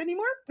hang out with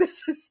anymore.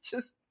 This is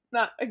just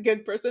not a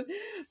good person.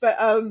 But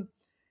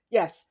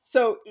yes.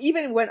 So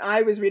even when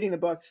I was reading the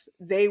books,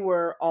 they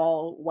were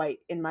all white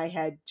in my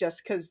head,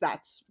 just because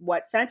that's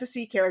what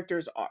fantasy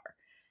characters are.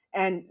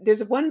 And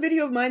there's one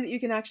video of mine that you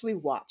can actually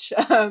watch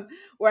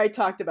where I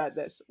talked about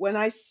this. When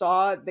I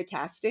saw the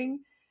casting,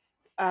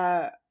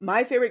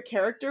 my favorite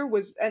character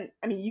was, and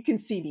I mean, you can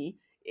see me.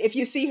 If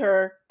you see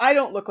her, I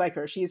don't look like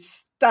her. She is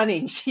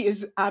stunning. She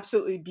is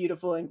absolutely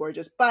beautiful and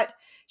gorgeous. But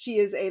she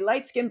is a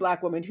light-skinned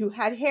Black woman who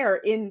had hair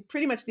in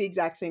pretty much the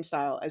exact same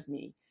style as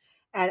me.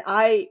 And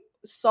I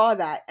saw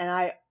that and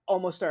I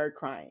almost started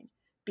crying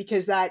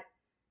because that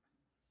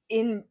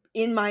in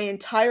my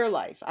entire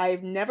life,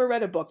 I've never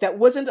read a book that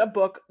wasn't a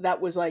book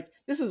that was like,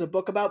 this is a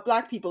book about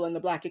Black people and the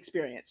Black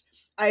experience.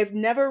 I've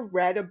never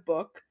read a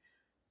book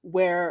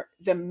where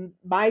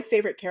my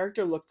favorite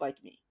character looked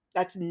like me.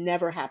 That's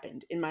never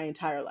happened in my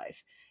entire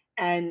life.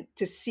 And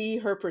to see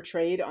her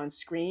portrayed on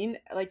screen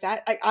like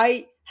that,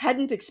 I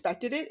hadn't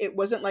expected it. It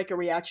wasn't like a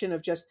reaction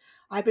of just,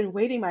 I've been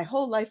waiting my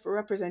whole life for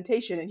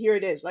representation and here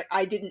it is. Like,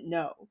 I didn't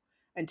know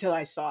until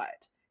I saw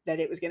it that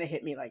it was going to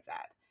hit me like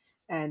that.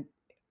 And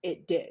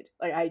it did.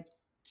 Like, I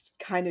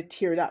kind of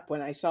teared up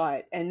when I saw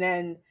it. And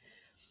then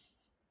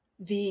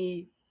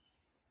the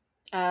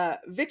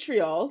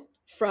vitriol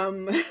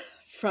from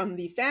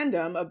the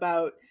fandom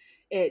about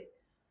it,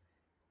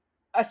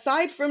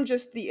 aside from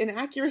just the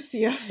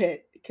inaccuracy of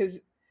it, because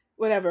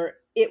whatever,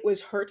 it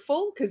was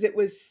hurtful because it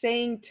was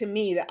saying to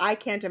me that I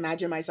can't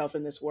imagine myself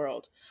in this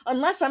world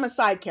unless I'm a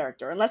side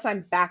character, unless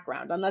I'm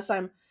background, unless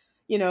I'm,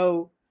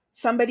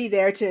 somebody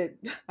there to,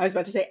 I was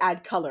about to say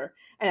add color,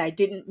 and I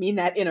didn't mean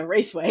that in a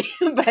race way,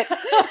 but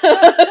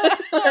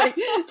like,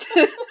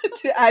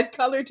 to add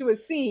color to a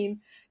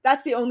scene.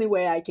 That's the only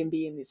way I can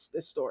be in this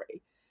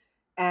story.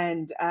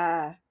 And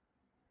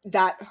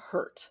that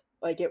hurt.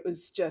 Like, it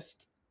was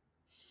just,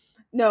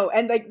 no.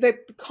 And like the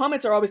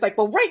comments are always like,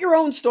 well, write your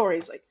own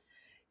stories. Like,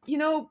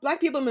 Black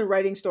people have been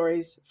writing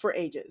stories for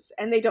ages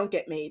and they don't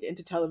get made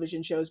into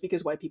television shows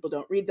because white people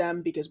don't read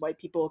them, because white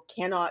people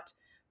cannot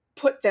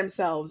put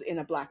themselves in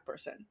a Black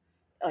person.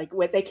 Like,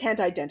 what they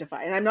can't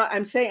identify. And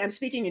I'm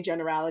speaking in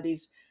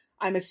generalities.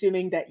 I'm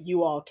assuming that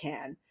you all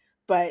can,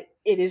 but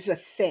it is a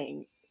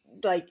thing.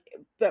 Like,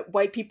 that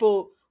white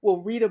people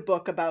will read a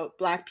book about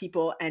Black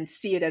people and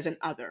see it as an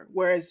other.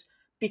 Whereas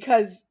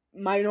because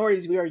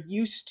minorities, we are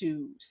used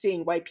to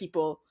seeing white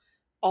people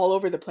all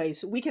over the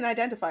place, we can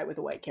identify with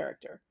a white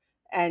character.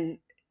 And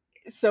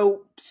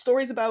so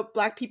stories about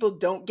Black people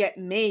don't get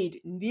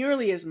made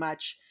nearly as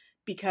much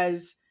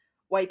because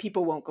white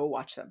people won't go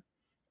watch them.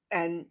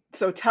 And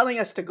so telling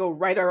us to go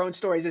write our own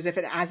stories as if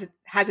it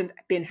hasn't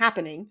been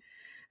happening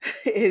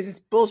is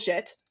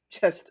bullshit,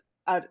 just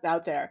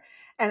out there.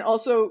 And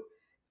also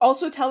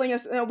telling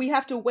us, we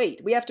have to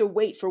wait. We have to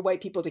wait for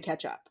white people to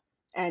catch up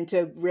and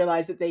to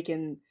realize that they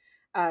can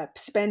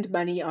spend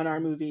money on our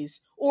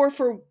movies, or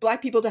for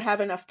Black people to have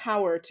enough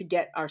power to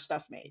get our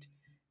stuff made.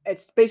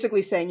 It's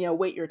basically saying,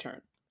 wait your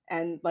turn.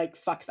 And like,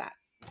 fuck that.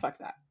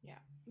 Yeah.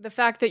 The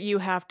fact that you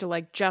have to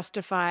like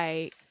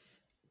justify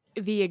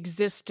the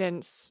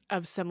existence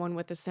of someone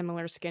with a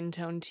similar skin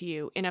tone to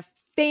you in a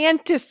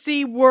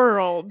fantasy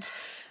world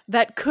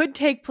that could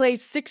take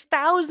place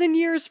 6,000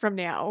 years from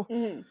now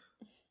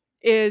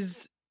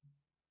is,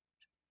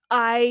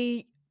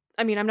 I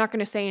mean, I'm not going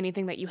to say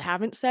anything that you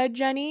haven't said,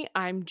 Jenny.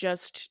 I'm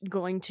just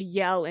going to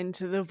yell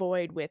into the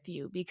void with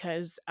you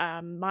because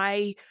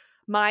my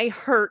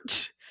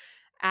hurt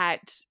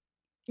at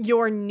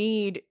your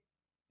need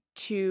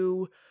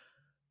to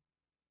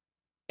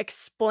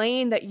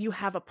explain that you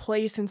have a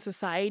place in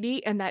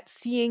society, and that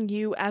seeing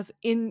you as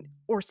in,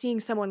 or seeing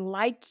someone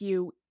like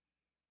you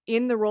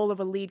in the role of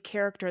a lead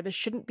character, this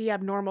shouldn't be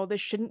abnormal. This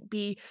shouldn't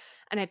be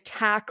an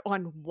attack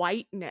on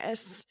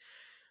whiteness.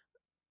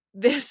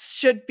 This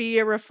should be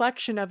a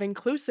reflection of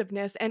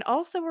inclusiveness and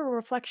also a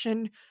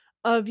reflection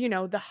of,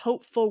 the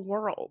hopeful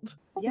world.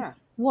 Yeah.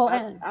 Well,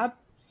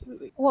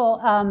 absolutely.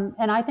 Well,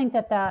 and I think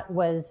that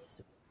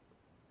was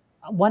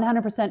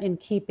 100% in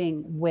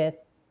keeping with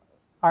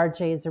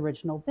RJ's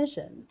original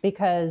vision,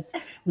 because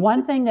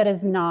one thing that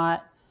is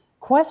not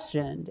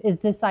questioned is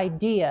this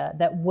idea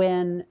that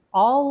when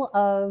all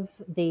of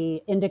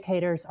the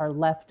indicators are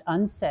left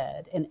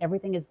unsaid and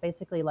everything is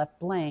basically left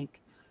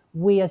blank,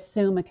 we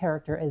assume a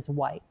character is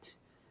white.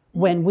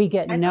 When we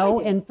get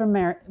no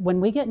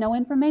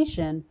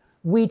information,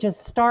 we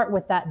just start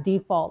with that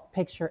default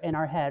picture in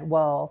our head.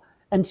 Well,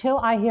 until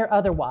I hear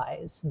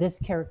otherwise, this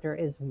character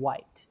is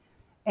white.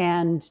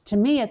 And to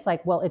me, it's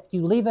like, well, if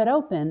you leave it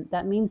open,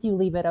 that means you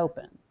leave it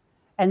open.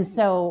 And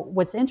so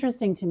what's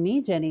interesting to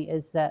me, Jenny,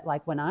 is that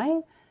like when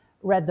I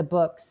read the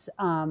books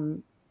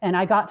and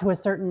I got to a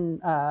certain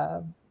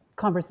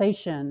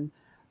conversation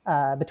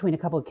between a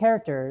couple of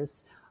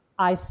characters,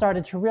 I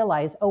started to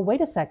realize, oh, wait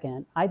a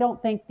second, I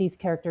don't think these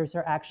characters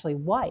are actually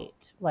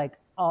white, like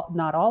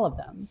not all of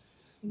them,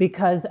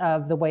 because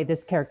of the way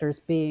this character is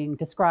being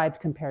described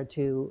compared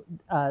to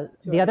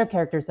the other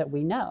characters that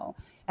we know.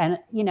 And,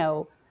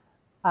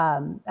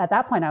 at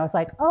that point, I was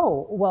like,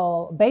 oh,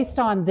 well, based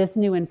on this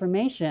new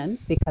information,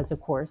 because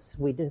of course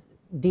we just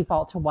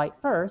default to white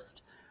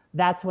first,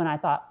 that's when I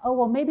thought, oh,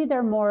 well, maybe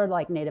they're more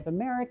like Native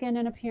American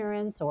in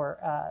appearance, or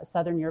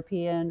Southern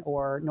European,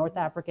 or North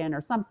African,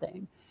 or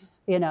something,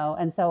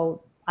 And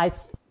so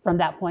from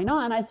that point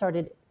on, I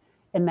started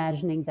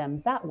imagining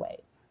them that way.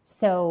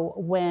 So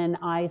when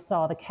I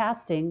saw the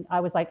casting, I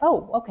was like,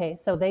 oh, okay,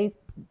 so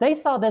they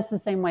saw this the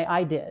same way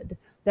I did,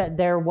 that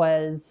there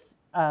was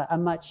a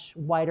much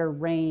wider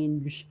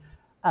range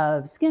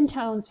of skin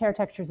tones, hair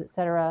textures,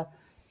 etc.,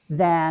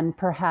 than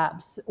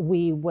perhaps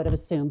we would have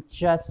assumed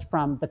just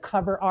from the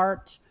cover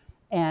art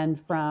and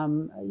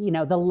from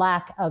the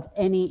lack of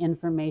any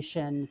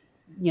information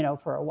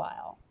for a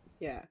while.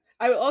 Yeah,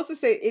 I would also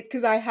say it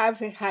because I have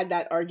had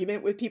that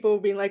argument with people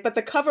being like, but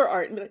the cover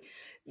art,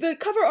 the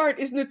cover art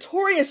is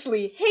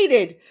notoriously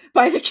hated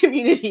by the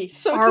community.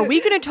 So are we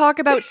going to talk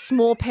about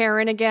Small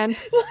Parent again?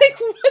 Like,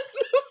 what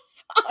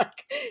the fuck?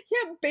 You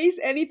can't base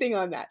anything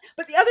on that.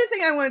 But the other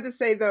thing I wanted to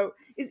say, though,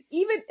 is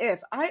even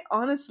if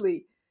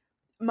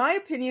my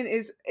opinion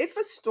is,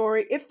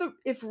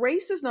 if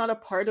race is not a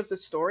part of the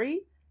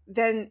story,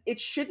 then it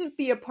shouldn't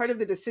be a part of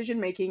the decision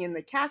making in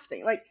the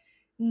casting. Like,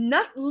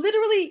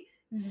 literally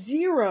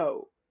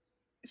zero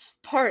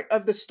part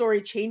of the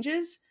story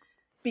changes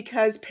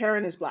because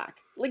Perrin is Black.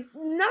 Like,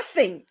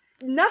 nothing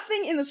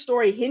in the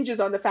story hinges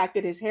on the fact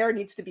that his hair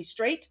needs to be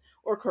straight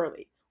or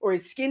curly, or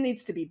his skin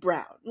needs to be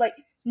brown. Like,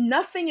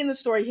 nothing in the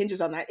story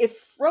hinges on that.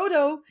 If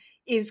Frodo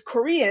is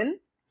Korean,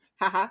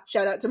 haha,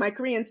 shout out to my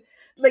Koreans,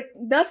 like,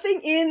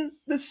 nothing in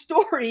the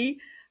story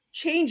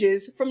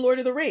changes from Lord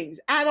of the Rings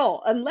at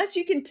all. Unless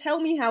you can tell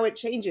me how it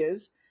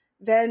changes,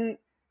 then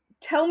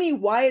tell me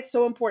why it's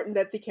so important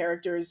that the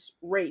character's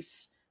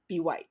race be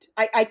white.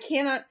 I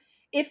cannot.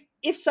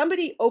 If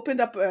somebody opened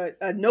up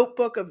a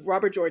notebook of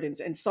Robert Jordan's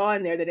and saw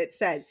in there that it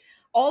said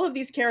all of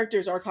these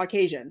characters are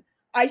Caucasian,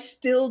 I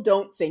still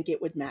don't think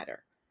it would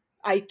matter.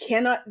 I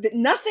cannot.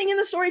 Nothing in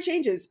the story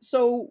changes.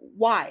 So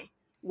why?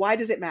 Why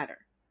does it matter?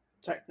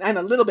 Sorry, I'm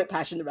a little bit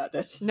passionate about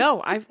this.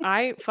 No,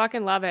 I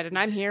fucking love it, and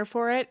I'm here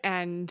for it.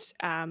 And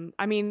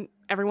I mean,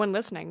 everyone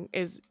listening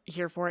is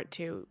here for it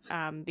too,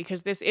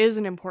 because this is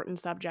an important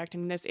subject,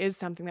 and this is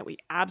something that we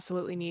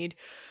absolutely need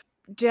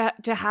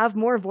to have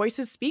more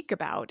voices speak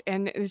about.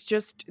 And it's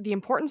just the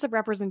importance of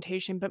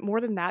representation, but more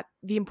than that,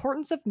 the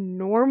importance of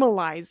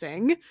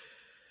normalizing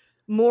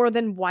more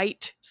than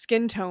white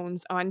skin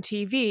tones on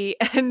TV,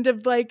 and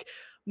of like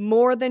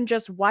more than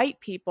just white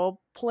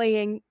people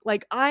playing.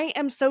 Like, I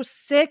am so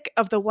sick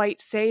of the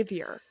white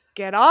savior.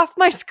 Get off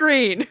my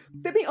screen.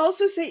 Let me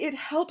also say it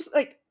helps.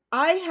 Like,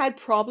 I had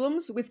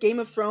problems with Game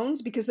of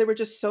Thrones because there were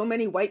just so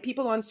many white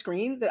people on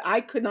screen that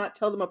I could not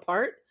tell them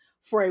apart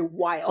for a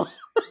while.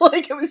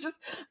 Like, it was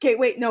just, okay,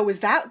 wait, no, was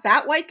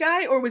that white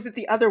guy or was it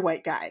the other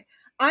white guy?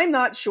 I'm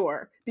not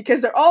sure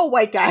because they're all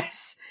white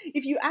guys.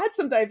 If you add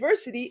some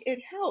diversity,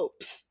 it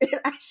helps. It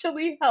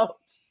actually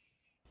helps.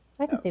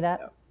 I can see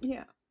that.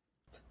 Yeah.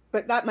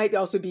 But that might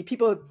also be,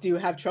 people do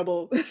have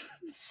trouble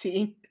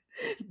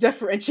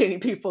differentiating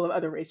people of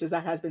other races.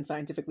 That has been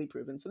scientifically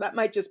proven. So that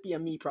might just be a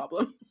me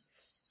problem.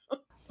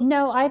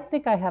 No, I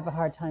think I have a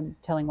hard time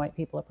telling white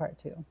people apart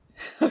too.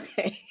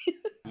 Okay.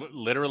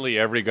 Literally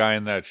every guy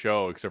in that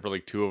show, except for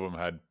like 2 of them,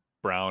 had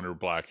brown or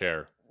black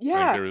hair.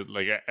 Yeah. Like, there was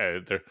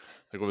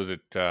like what was it?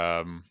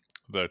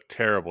 The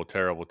terrible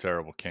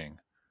king,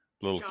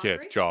 little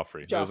kid,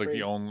 Joffrey. That was like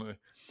the only.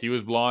 He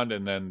was blonde,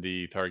 and then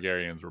the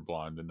Targaryens were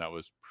blonde, and that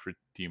was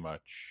pretty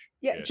much.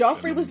 Yeah, it.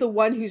 Joffrey was the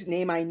one whose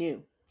name I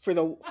knew for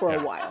a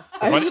while.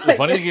 The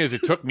funny thing is,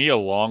 it took me a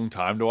long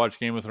time to watch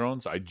Game of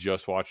Thrones. I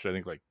just watched it, I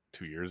think, like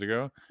 2 years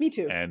ago. Me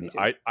too. And me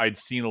too. I'd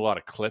seen a lot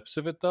of clips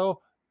of it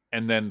though,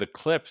 and then the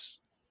clips,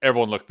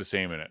 everyone looked the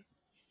same in it.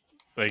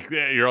 Like,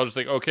 you're all just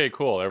like, okay,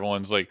 cool.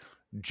 Everyone's like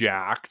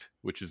jacked,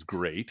 which is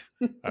great.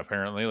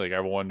 Apparently, like,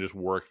 everyone just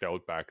worked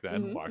out back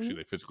then. Mm-hmm. Well, actually,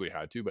 they physically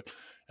had to,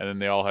 and then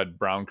they all had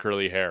brown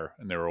curly hair,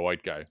 and they were a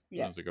white guy.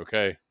 Yeah. I was like,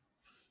 okay.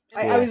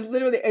 Cool. I was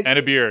literally... and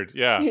a beard,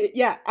 yeah.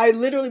 Yeah, I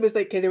literally was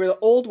like, okay, there were the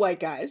old white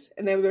guys,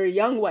 and then there were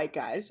young white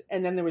guys,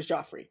 and then there was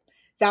Joffrey.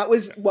 That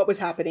was what was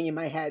happening in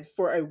my head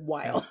for a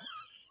while.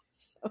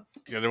 So.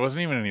 Yeah, there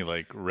wasn't even any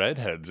like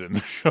redheads in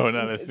the show.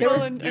 Now that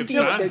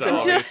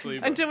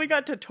until we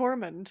got to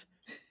Tormund.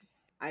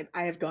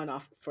 I have gone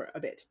off for a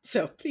bit,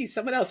 so please,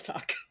 someone else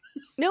talk.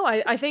 No,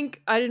 I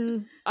think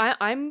I'm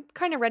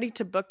kind of ready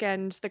to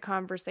bookend the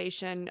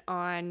conversation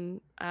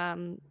on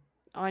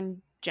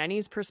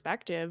Jenny's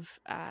perspective,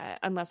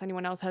 unless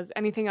anyone else has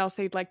anything else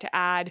they'd like to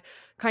add,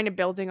 kind of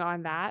building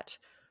on that,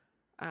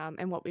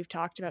 and what we've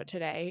talked about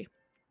today.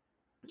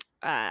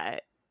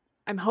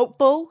 I'm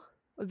hopeful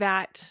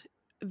that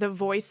the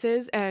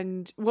voices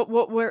and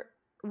what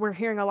we're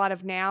hearing a lot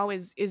of now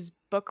is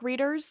book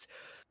readers.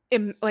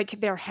 Like,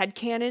 their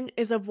headcanon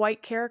is of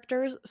white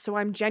characters. So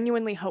I'm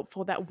genuinely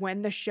hopeful that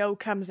when the show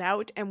comes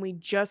out and we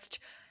just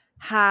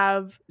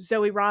have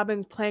Zoe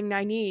Robbins playing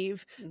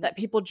Nynaeve, that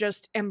people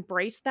just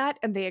embrace that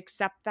and they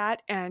accept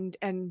that, and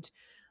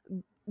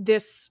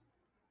this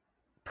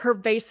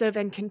pervasive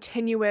and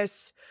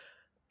continuous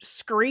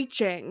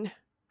screeching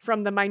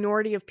from the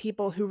minority of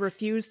people who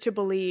refuse to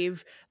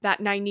believe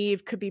that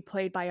Nynaeve could be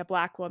played by a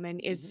Black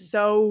woman is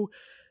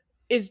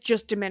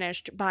just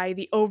diminished by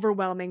the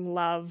overwhelming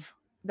love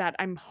that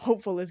I'm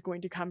hopeful is going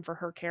to come for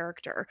her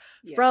character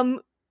from,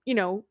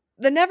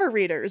 the never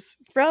readers,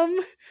 from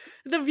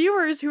the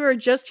viewers who are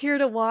just here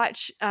to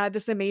watch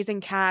this amazing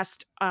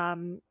cast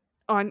on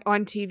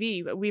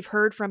TV. We've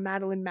heard from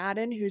Madeline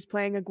Madden, who's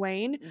playing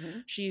Egwene.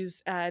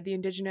 She's the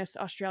Indigenous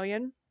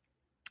Australian,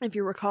 if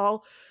you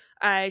recall.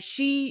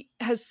 She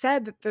has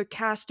said that the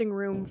casting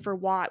room for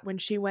Watt, when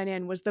she went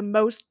in, was the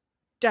most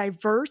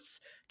diverse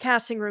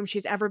casting room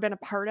she's ever been a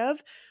part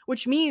of,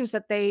 which means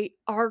that they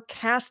are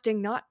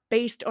casting not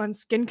based on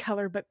skin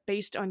color, but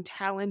based on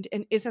talent.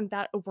 And isn't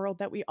that a world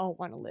that we all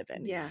want to live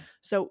in? Yeah.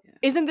 So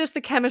isn't this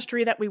the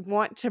chemistry that we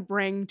want to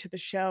bring to the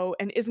show?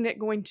 And isn't it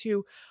going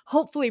to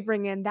hopefully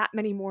bring in that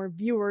many more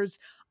viewers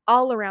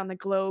all around the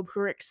globe who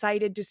are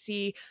excited to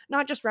see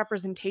not just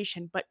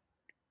representation, but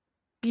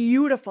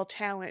beautiful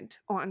talent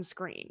on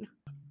screen?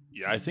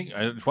 Yeah, I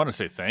just want to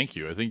say thank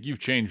you. I think you've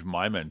changed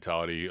my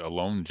mentality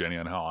alone, Jenny,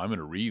 on how I'm going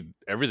to read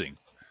everything.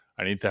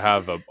 I need to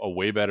have a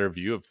way better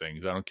view of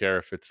things. I don't care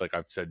if it's like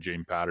I've said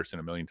Jane Patterson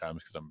a million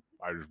times because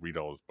I just read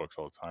all his books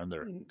all the time.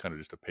 They're kind of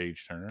just a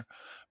page turner.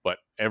 But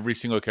every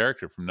single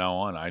character from now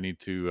on, I need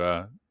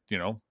to,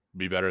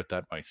 be better at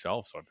that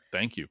myself. So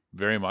thank you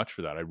very much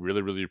for that. I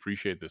really, really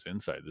appreciate this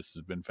insight. This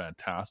has been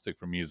fantastic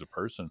for me as a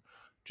person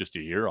just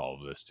to hear all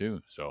of this too.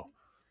 So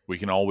we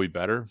can all be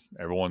better.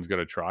 Everyone's got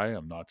to try.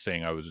 I'm not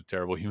saying I was a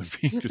terrible human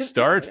being to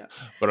start,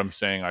 but I'm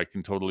saying I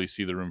can totally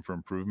see the room for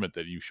improvement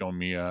that you've shown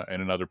me in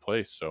another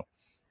place. So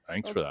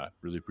thanks for that.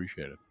 Really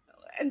appreciate it.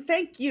 And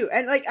thank you.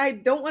 And I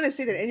don't want to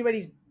say that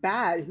anybody's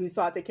bad who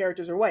thought the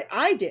characters are white.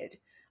 I did.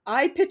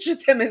 I pictured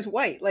them as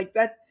white like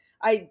that.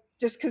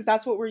 Just because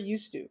that's what we're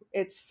used to.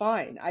 It's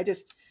fine.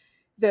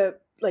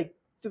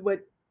 What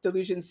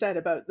Delusion said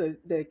about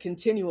the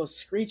continual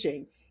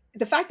screeching.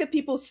 The fact that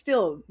people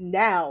still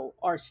now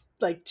are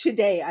like,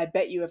 today, I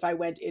bet you if I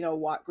went in a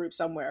Watt group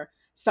somewhere,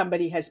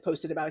 somebody has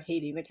posted about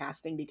hating the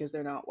casting because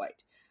they're not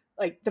white.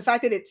 Like, the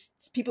fact that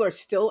people are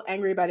still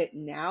angry about it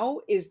now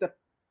is the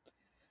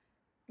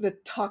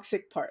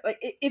toxic part.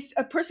 Like, if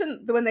a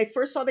person, when they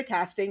first saw the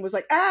casting, was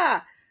like,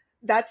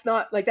 that's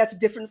not, like, that's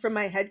different from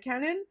my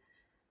headcanon,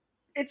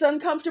 it's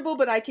uncomfortable,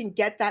 but I can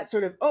get that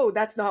sort of,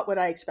 that's not what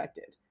I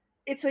expected.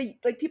 It's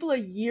people a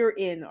year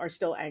in are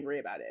still angry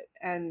about it,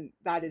 and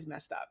that is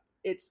messed up.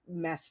 It's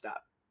messed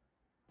up.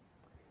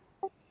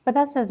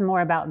 But that says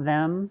more about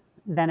them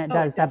than it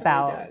does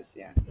about does,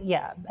 yeah.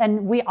 Yeah,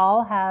 and we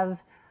all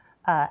have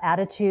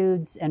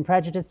attitudes and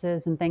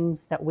prejudices and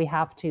things that we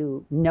have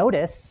to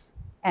notice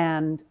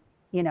and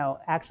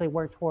actually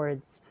work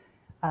towards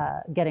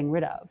getting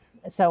rid of.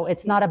 So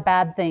it's not a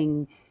bad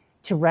thing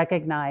to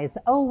recognize,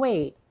 oh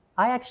wait,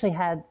 I actually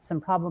had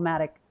some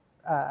problematic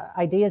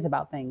ideas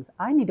about things.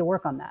 I need to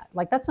work on that.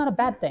 Like, that's not a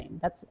bad thing.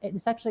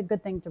 It's actually a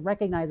good thing to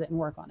recognize it and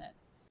work on it.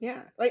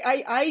 Yeah, like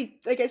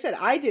I said,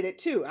 I did it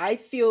too. I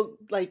feel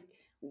like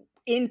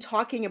in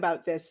talking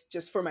about this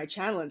just for my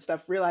channel and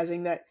stuff,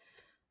 realizing that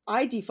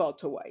I default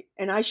to white,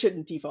 and I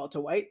shouldn't default to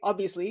white,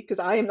 obviously, because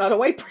I am not a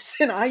white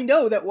person. I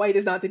know that white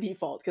is not the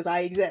default because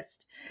I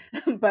exist,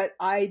 but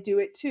I do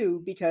it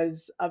too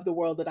because of the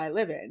world that I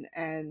live in.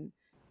 And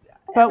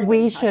but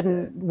we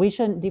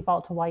shouldn't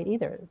default to white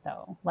either,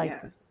 though.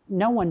 Like,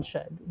 no one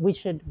should. We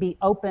should be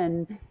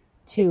open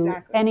to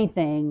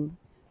anything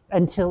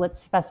until it's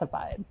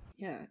specified.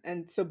 Yeah,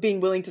 and so being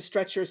willing to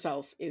stretch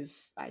yourself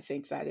I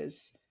think that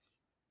is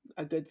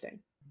a good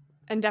thing.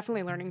 And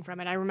definitely learning from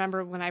it. I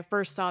remember when I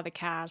first saw the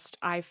cast,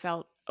 I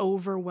felt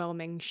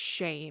overwhelming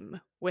shame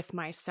with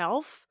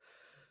myself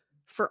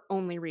for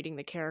only reading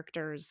the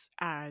characters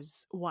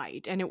as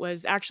white. And it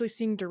was actually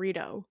seeing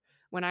Dorito.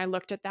 When I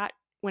looked at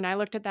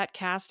that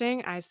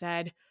casting, I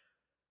said,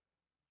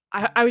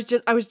 I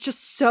was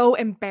just so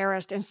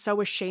embarrassed and so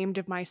ashamed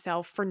of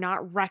myself for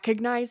not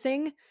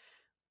recognizing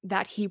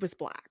that he was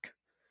Black.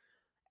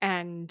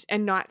 And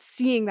not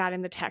seeing that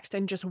in the text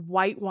and just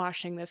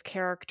whitewashing this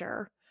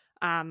character.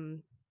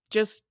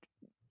 Just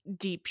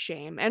deep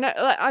shame. And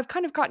I've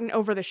kind of gotten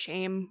over the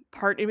shame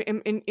part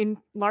in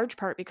large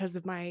part because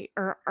of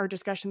our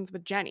discussions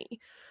with Jenny.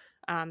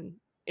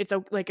 It's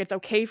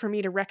okay for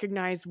me to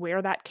recognize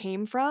where that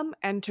came from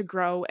and to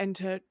grow and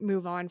to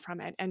move on from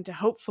it, and to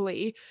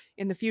hopefully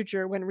in the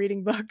future when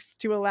reading books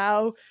to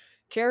allow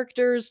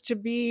characters to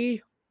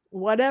be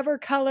whatever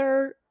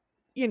color,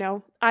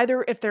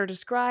 either if they're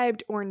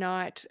described or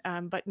not,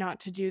 but not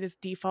to do this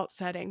default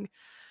setting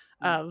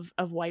of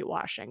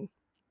whitewashing.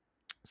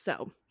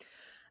 So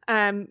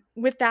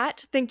with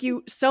that, thank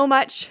you so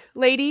much,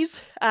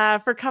 ladies,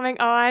 for coming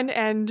on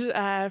and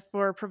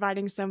for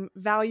providing some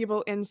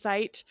valuable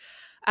insight.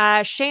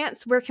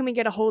 Shantz, where can we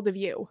get a hold of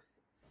you?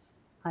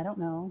 I don't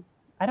know.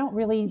 I don't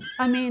really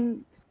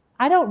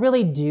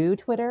do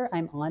Twitter.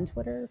 I'm on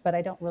Twitter, but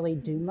I don't really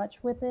do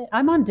much with it.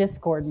 I'm on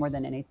Discord more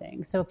than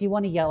anything. So if you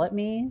want to yell at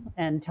me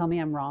and tell me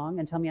I'm wrong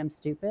and tell me I'm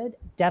stupid,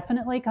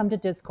 definitely come to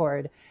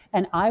Discord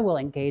and I will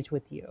engage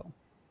with you.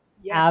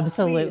 Yes,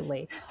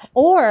 absolutely. Please.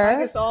 Or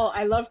tag us all.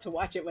 I love to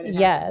watch it when it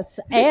happens. Yes,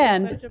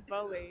 and such a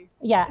bully.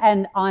 Yeah,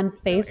 and on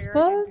You're Facebook. So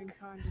arrogant and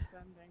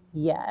condescending.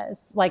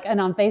 Yes,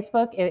 and on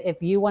Facebook,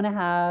 if you want to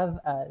have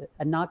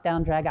a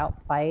knockdown, drag out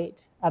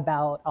fight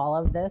about all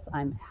of this,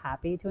 I'm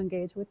happy to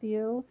engage with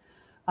you.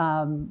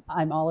 I'm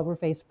all over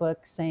Facebook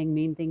saying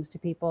mean things to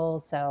people,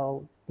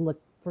 so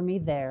look for me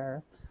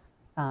there.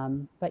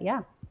 But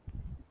yeah,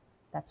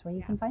 that's where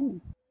you can find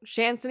me.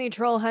 Shantzony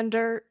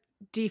Trollhunter,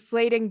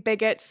 deflating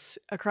bigots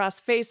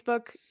across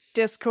Facebook,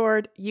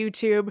 Discord,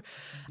 YouTube.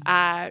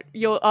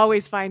 You'll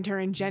always find her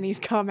in Jenny's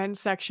comment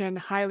section.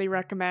 Highly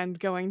recommend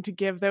going to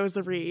give those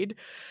a read.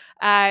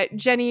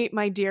 Jenny,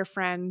 my dear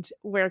friend,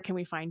 where can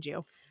we find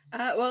you?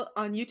 Well,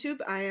 on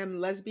YouTube, I am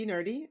Lesbi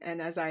Nerdy,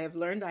 and as I have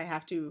learned, I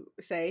have to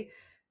say,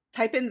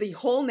 type in the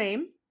whole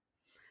name,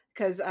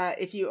 because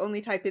if you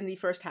only type in the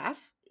first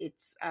half,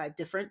 it's a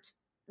different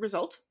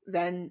result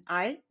than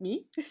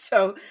me.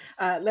 So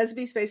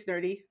Lesbi Space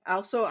Nerdy.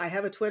 Also, I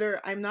have a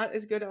Twitter. I'm not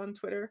as good on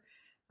Twitter.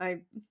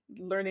 I'm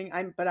learning.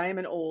 But I am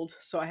an old,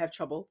 so I have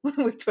trouble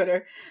with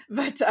Twitter.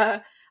 But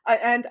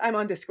and I'm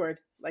on Discord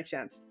like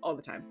Shantz all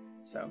the time.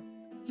 So.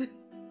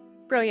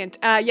 Brilliant.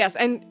 Yes.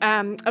 And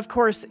of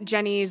course,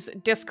 Jenny's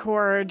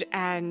Discord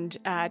and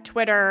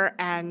Twitter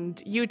and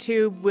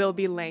YouTube will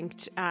be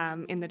linked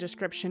in the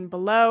description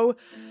below.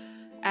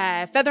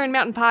 Feather and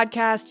Mountain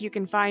Podcast, you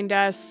can find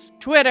us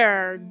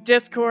Twitter,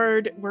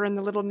 Discord. We're in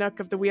the little nook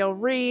of the Wheel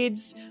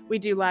Reads. We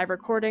do live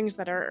recordings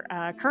that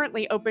are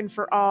currently open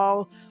for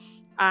all.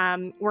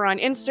 We're on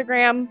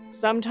Instagram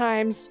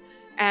sometimes,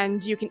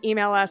 and you can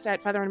email us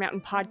at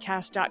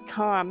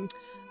featherandmountainpodcast.com.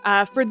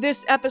 For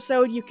this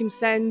episode, you can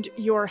send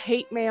your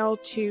hate mail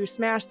to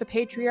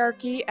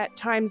smashthepatriarchy at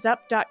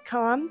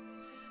timesup.com.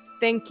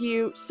 Thank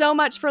you so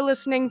much for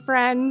listening,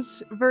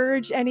 friends.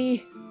 Verge,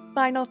 any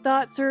final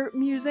thoughts or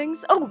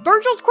musings? Oh,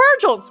 Virgil's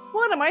Quergels!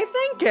 What am I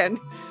thinking?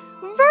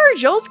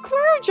 Virgil's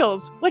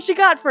Quergels! What you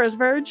got for us,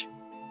 Verge?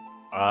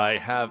 I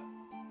have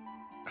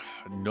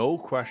no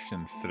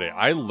questions today.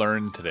 I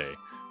learned today,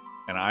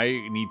 and I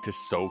need to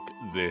soak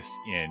this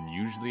in.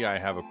 Usually I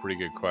have a pretty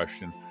good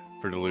question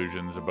for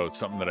Delusions about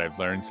something that I've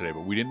learned today,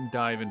 but we didn't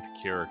dive into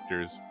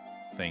characters.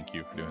 Thank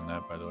you for doing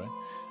that, by the way.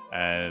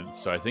 And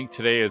so I think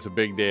today is a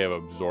big day of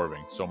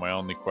absorbing. So my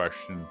only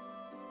question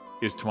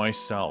is to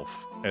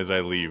myself as I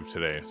leave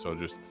today. So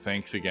just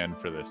thanks again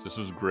for this. This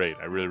was great.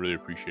 I really, really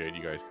appreciate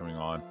you guys coming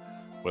on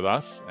with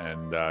us.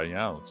 And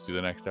yeah, let's do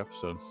the next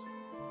episode.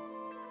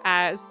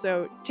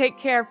 So take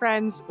care,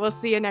 friends. We'll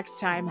see you next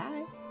time.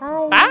 Bye.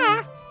 Bye.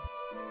 Bye.